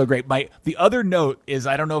so great. The other note is,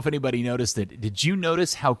 I don't know if anybody noticed it. Did you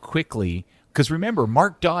notice how quickly? Because remember,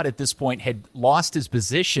 Mark Dodd at this point had lost his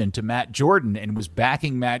position to Matt Jordan and was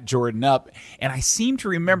backing Matt Jordan up. And I seem to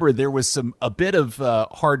remember there was a bit of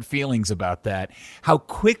hard feelings about that. How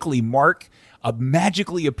quickly Mark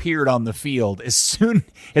magically appeared on the field as soon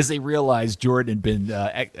as they realized Jordan had been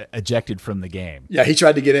ejected from the game. Yeah, he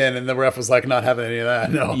tried to get in, and the ref was like, not having any of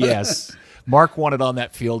that. No. Yes. Mark wanted on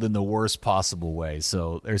that field in the worst possible way.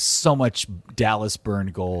 So there's so much Dallas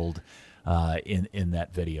burned gold in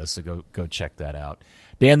that video. So go check that out.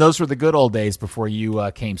 Dan, those were the good old days before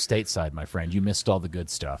you came stateside, my friend. You missed all the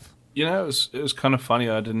good stuff. It was kind of funny.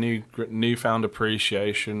 I had a newfound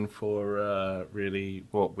appreciation for really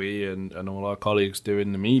what we and all our colleagues do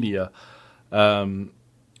in the media. We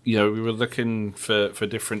were looking for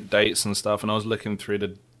different dates and stuff, and I was looking through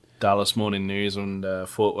the Dallas Morning News and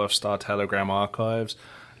Fort Worth Star-Telegram archives,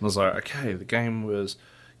 and I was like, okay, the game was,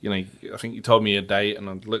 I think you told me a date, and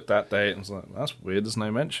I looked that date, and I was like, that's weird, there's no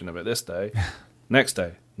mention of it this day. Next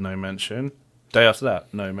day, no mention. Day after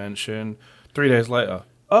that, no mention. 3 days later,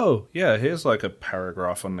 oh, yeah, here's like a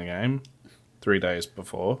paragraph on the game 3 days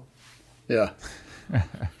before. Yeah.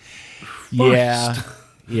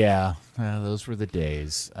 Yeah. Those were the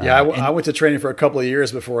days. Yeah, I went to training for a couple of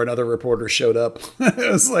years before another reporter showed up.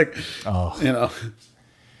 It was like,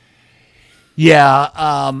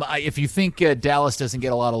 Yeah, if you think Dallas doesn't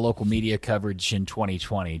get a lot of local media coverage in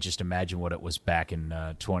 2020, just imagine what it was back in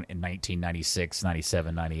 1996,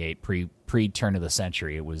 97, 98, pre-turn of the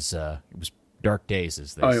century. It was dark days,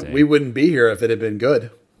 as they say. We wouldn't be here if it had been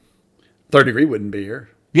good. Third Degree wouldn't be here.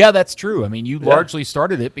 Yeah, that's true. I mean, you largely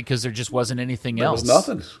started it because there just wasn't anything else. There was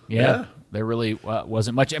nothing. Yeah. There really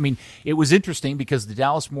wasn't much. I mean, it was interesting because the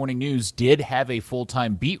Dallas Morning News did have a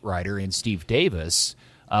full-time beat writer in Steve Davis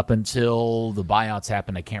up until the buyouts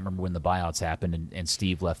happened. I can't remember when the buyouts happened, and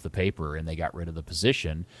Steve left the paper, and they got rid of the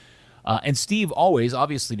position. And Steve always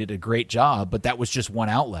obviously did a great job, but that was just one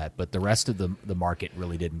outlet. But the rest of the market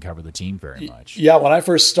really didn't cover the team very much. Yeah, when I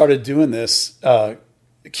first started doing this,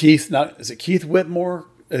 Keith Whitmore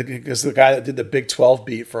because the guy that did the Big 12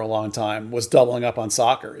 beat for a long time was doubling up on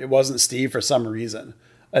soccer. It wasn't Steve for some reason.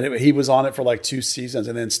 And he was on it for like 2 seasons,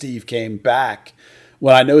 and then Steve came back.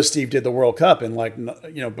 When I know Steve did the World Cup and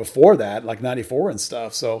before that, like 94 and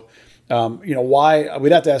stuff. So, why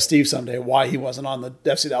we'd have to ask Steve someday why he wasn't on the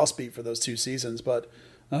FC Dallas beat for those 2 seasons. But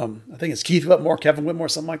I think it's Keith Whitmore, Kevin Whitmore,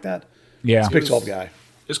 something like that. Yeah. He's a Big 12 guy.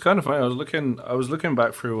 It's kind of funny. I was looking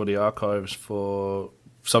back through all the archives for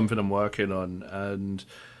something I'm working on, and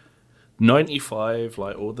 95,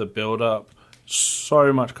 like all the build up,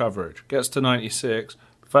 so much coverage. Gets to 96,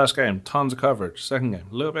 first game, tons of coverage. Second game,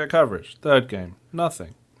 a little bit of coverage. Third game,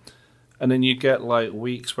 nothing. And then you get like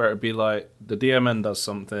weeks where it'd be like the DMN does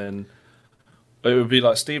something. It would be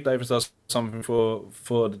like Steve Davis does something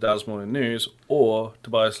for the Dallas Morning News, or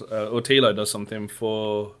Tobias or Tilo does something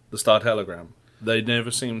for the Star Telegram. They never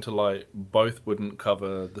seem to both wouldn't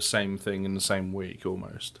cover the same thing in the same week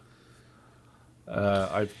almost.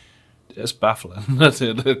 It's baffling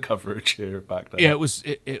the coverage here back then. Yeah, it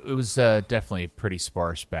was definitely pretty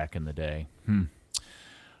sparse back in the day.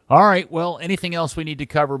 All right, well, anything else we need to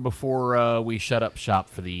cover before we shut up shop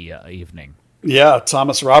for the evening? Yeah,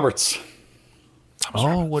 Thomas Roberts.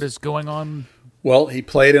 What is going on? Well, he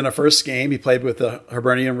played in a first game. He played with the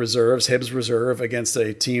Hibernian Reserves, Hibs Reserve, against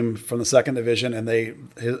a team from the second division, and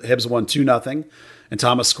Hibs won 2-0. And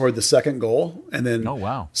Thomas scored the second goal, and then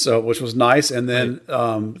which was nice. And then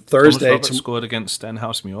Thursday, Thomas scored against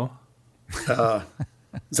Stenhouse Muir. Is that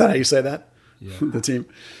how you say that? Yeah, the team.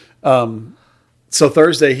 So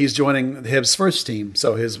Thursday, he's joining the Hibs first team.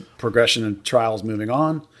 So his progression and trials moving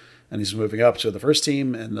on. And he's moving up to the first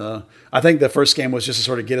team. And I think the first game was just to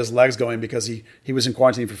sort of get his legs going because he was in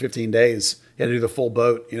quarantine for 15 days. He had to do the full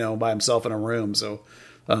boat, by himself in a room. So,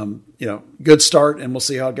 good start, and we'll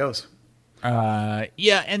see how it goes.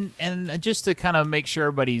 Yeah, and just to kind of make sure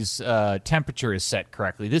everybody's temperature is set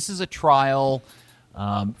correctly, this is a trial.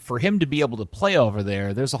 For him to be able to play over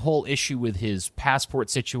there, there's a whole issue with his passport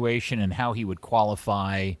situation and how he would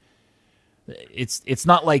qualify. It's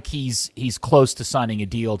not like he's close to signing a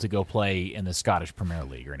deal to go play in the Scottish Premier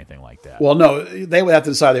League or anything like that. Well, no, they would have to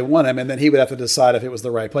decide they want him, and then he would have to decide if it was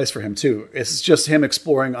the right place for him too. It's just him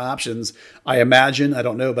exploring options. I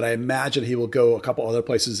don't know, but I imagine he will go a couple other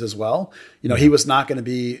places as well. He was not going to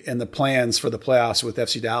be in the plans for the playoffs with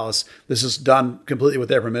FC Dallas. This is done completely with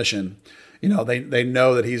their permission. They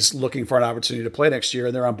know that he's looking for an opportunity to play next year,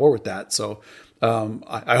 and they're on board with that. So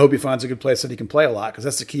I hope he finds a good place that he can play a lot, because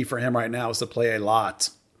that's the key for him right now, is to play a lot.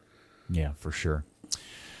 Yeah, for sure.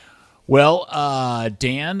 Well,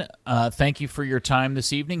 Dan, thank you for your time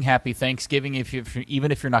this evening. Happy Thanksgiving,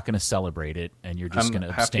 even if you're not going to celebrate it and you're just going to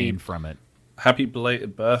abstain from it. Happy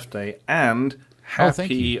belated birthday, and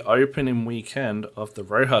happy opening weekend of the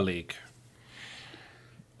Roja League.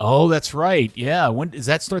 Oh, that's right. Yeah. When does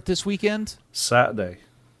that start this weekend? Saturday.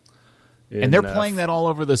 And they're playing that all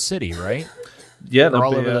over the city, right? Yeah, they're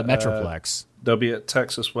all over the Metroplex. They'll be at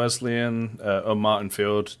Texas Wesleyan or Martin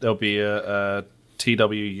Field. They'll be at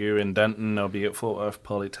TWU in Denton. They'll be at Fort Worth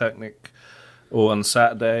Polytechnic all on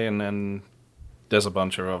Saturday, and then there's a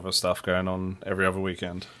bunch of other stuff going on every other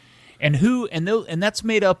weekend. And that's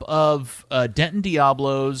made up of Denton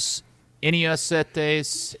Diablos,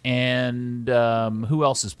 Ineosetes, and who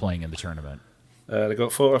else is playing in the tournament? They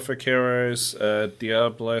got Fort Worth Vaqueros.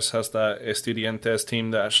 Diablos has that Estudiantes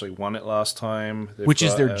team that actually won it last time. Which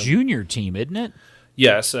is their junior team, isn't it?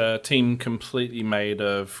 Yes, a team completely made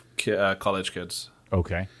of college kids.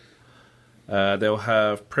 Okay. They'll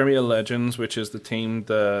have Premier Legends, which is the team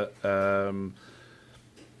that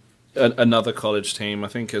another college team, I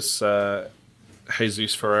think it's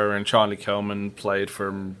Jesus Ferreira and Charlie Kelman played for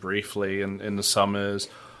him briefly in the summers.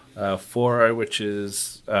 Foro, which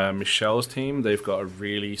is Michelle's team, they've got a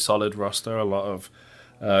really solid roster. A lot of,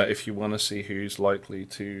 if you want to see who's likely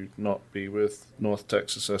to not be with North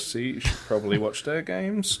Texas SC, you should probably watch their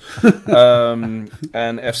games. And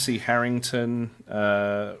FC Harrington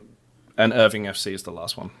and Irving FC is the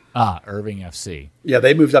last one. Irving FC. Yeah,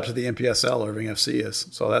 they moved up to the NPSL. Irving FC is,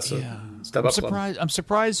 so that's a step up. I'm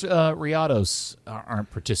surprised Riados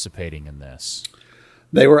aren't participating in this.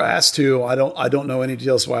 They were asked to. I don't know any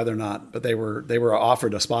details why they're not, but they were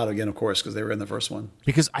offered a spot again, of course, because they were in the first one.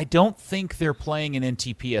 Because I don't think they're playing in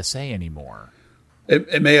NTPSA anymore.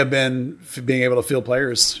 It may have been being able to field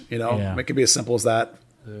players. It could be as simple as that.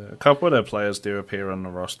 A couple of their players do appear on the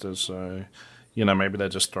rosters, so maybe they're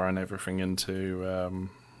just throwing everything into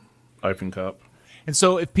Open Cup. And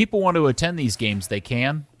so, if people want to attend these games, they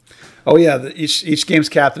can. Oh yeah, each game's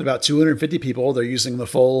capped at about 250 people. They're using the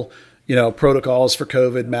full protocols for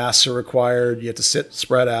COVID. Masks are required. You have to sit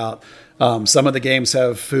spread out. Some of the games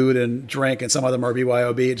have food and drink, and some of them are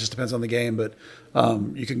BYOB. It just depends on the game, but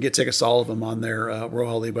you can get tickets to all of them on their Royal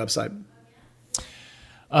Hall League website.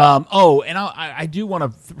 And I do want to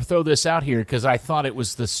throw this out here because I thought it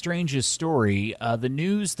was the strangest story. The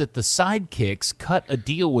news that the Sidekicks cut a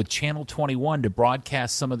deal with Channel 21 to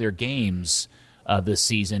broadcast some of their games this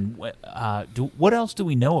season. What else do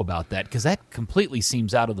we know about that? Because that completely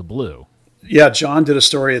seems out of the blue. Yeah, John did a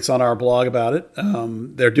story. It's on our blog about it.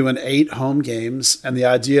 They're doing 8 home games, and the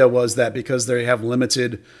idea was that because they have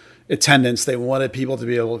limited attendance, they wanted people to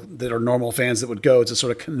be able, that are normal fans that would go, to sort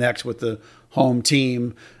of connect with the home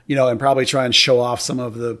team, and probably try and show off some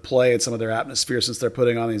of the play and some of their atmosphere. Since they're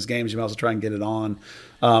putting on these games, you might also try and get it on.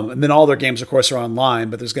 And then all their games, of course, are online,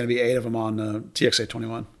 but there's going to be 8 of them on TXA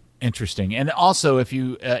 21. Interesting. And also, if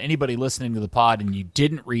you anybody listening to the pod and you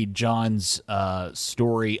didn't read John's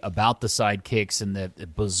story about the Sidekicks and the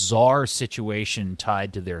bizarre situation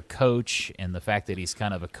tied to their coach and the fact that he's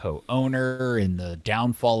kind of a co-owner and the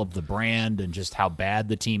downfall of the brand and just how bad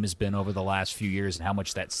the team has been over the last few years and how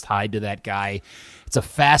much that's tied to that guy, it's a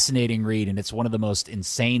fascinating read, and it's one of the most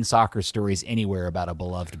insane soccer stories anywhere about a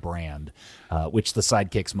beloved brand, which the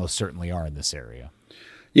Sidekicks most certainly are in this area.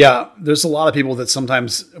 Yeah, there's a lot of people that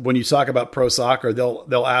sometimes when you talk about pro soccer,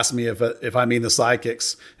 they'll ask me if I mean the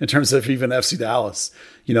Sidekicks in terms of even FC Dallas,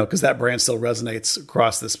 because that brand still resonates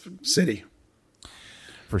across this city.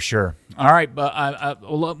 For sure. All right, but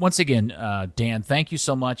once again, Dan, thank you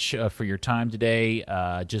so much for your time today.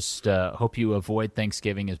 Just hope you avoid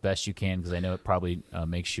Thanksgiving as best you can, because I know it probably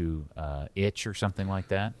makes you itch or something like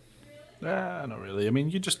that. Nah, not really. I mean,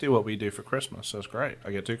 you just do what we do for Christmas, so it's great.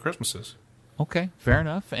 I get 2 Christmases. Okay, fair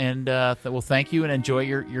enough. And well, thank you, and enjoy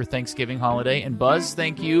your Thanksgiving holiday. And Buzz,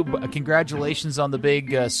 thank you. Congratulations on the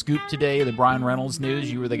big scoop today, the Brian Reynolds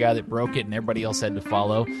news. You were the guy that broke it, and everybody else had to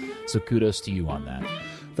follow. So kudos to you on that.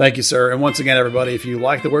 Thank you, sir. And once again, everybody, if you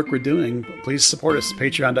like the work we're doing, please support us at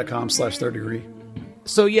patreon.com/thirddegree.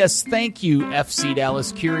 So yes, thank you, FC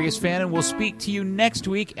Dallas Curious fan, and we'll speak to you next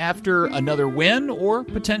week after another win or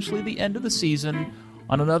potentially the end of the season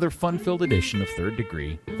on another fun-filled edition of Third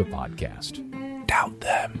Degree, the podcast. Doubt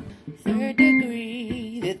them. Third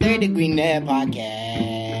Degree, the Third Degree Net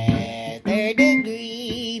Podcast. Third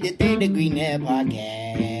Degree, the Third Degree Net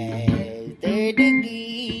Podcast. Third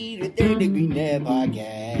Degree, the Third Degree Net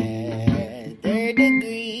Podcast. Third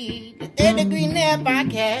Degree, the Third Degree Net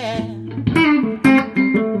Podcast.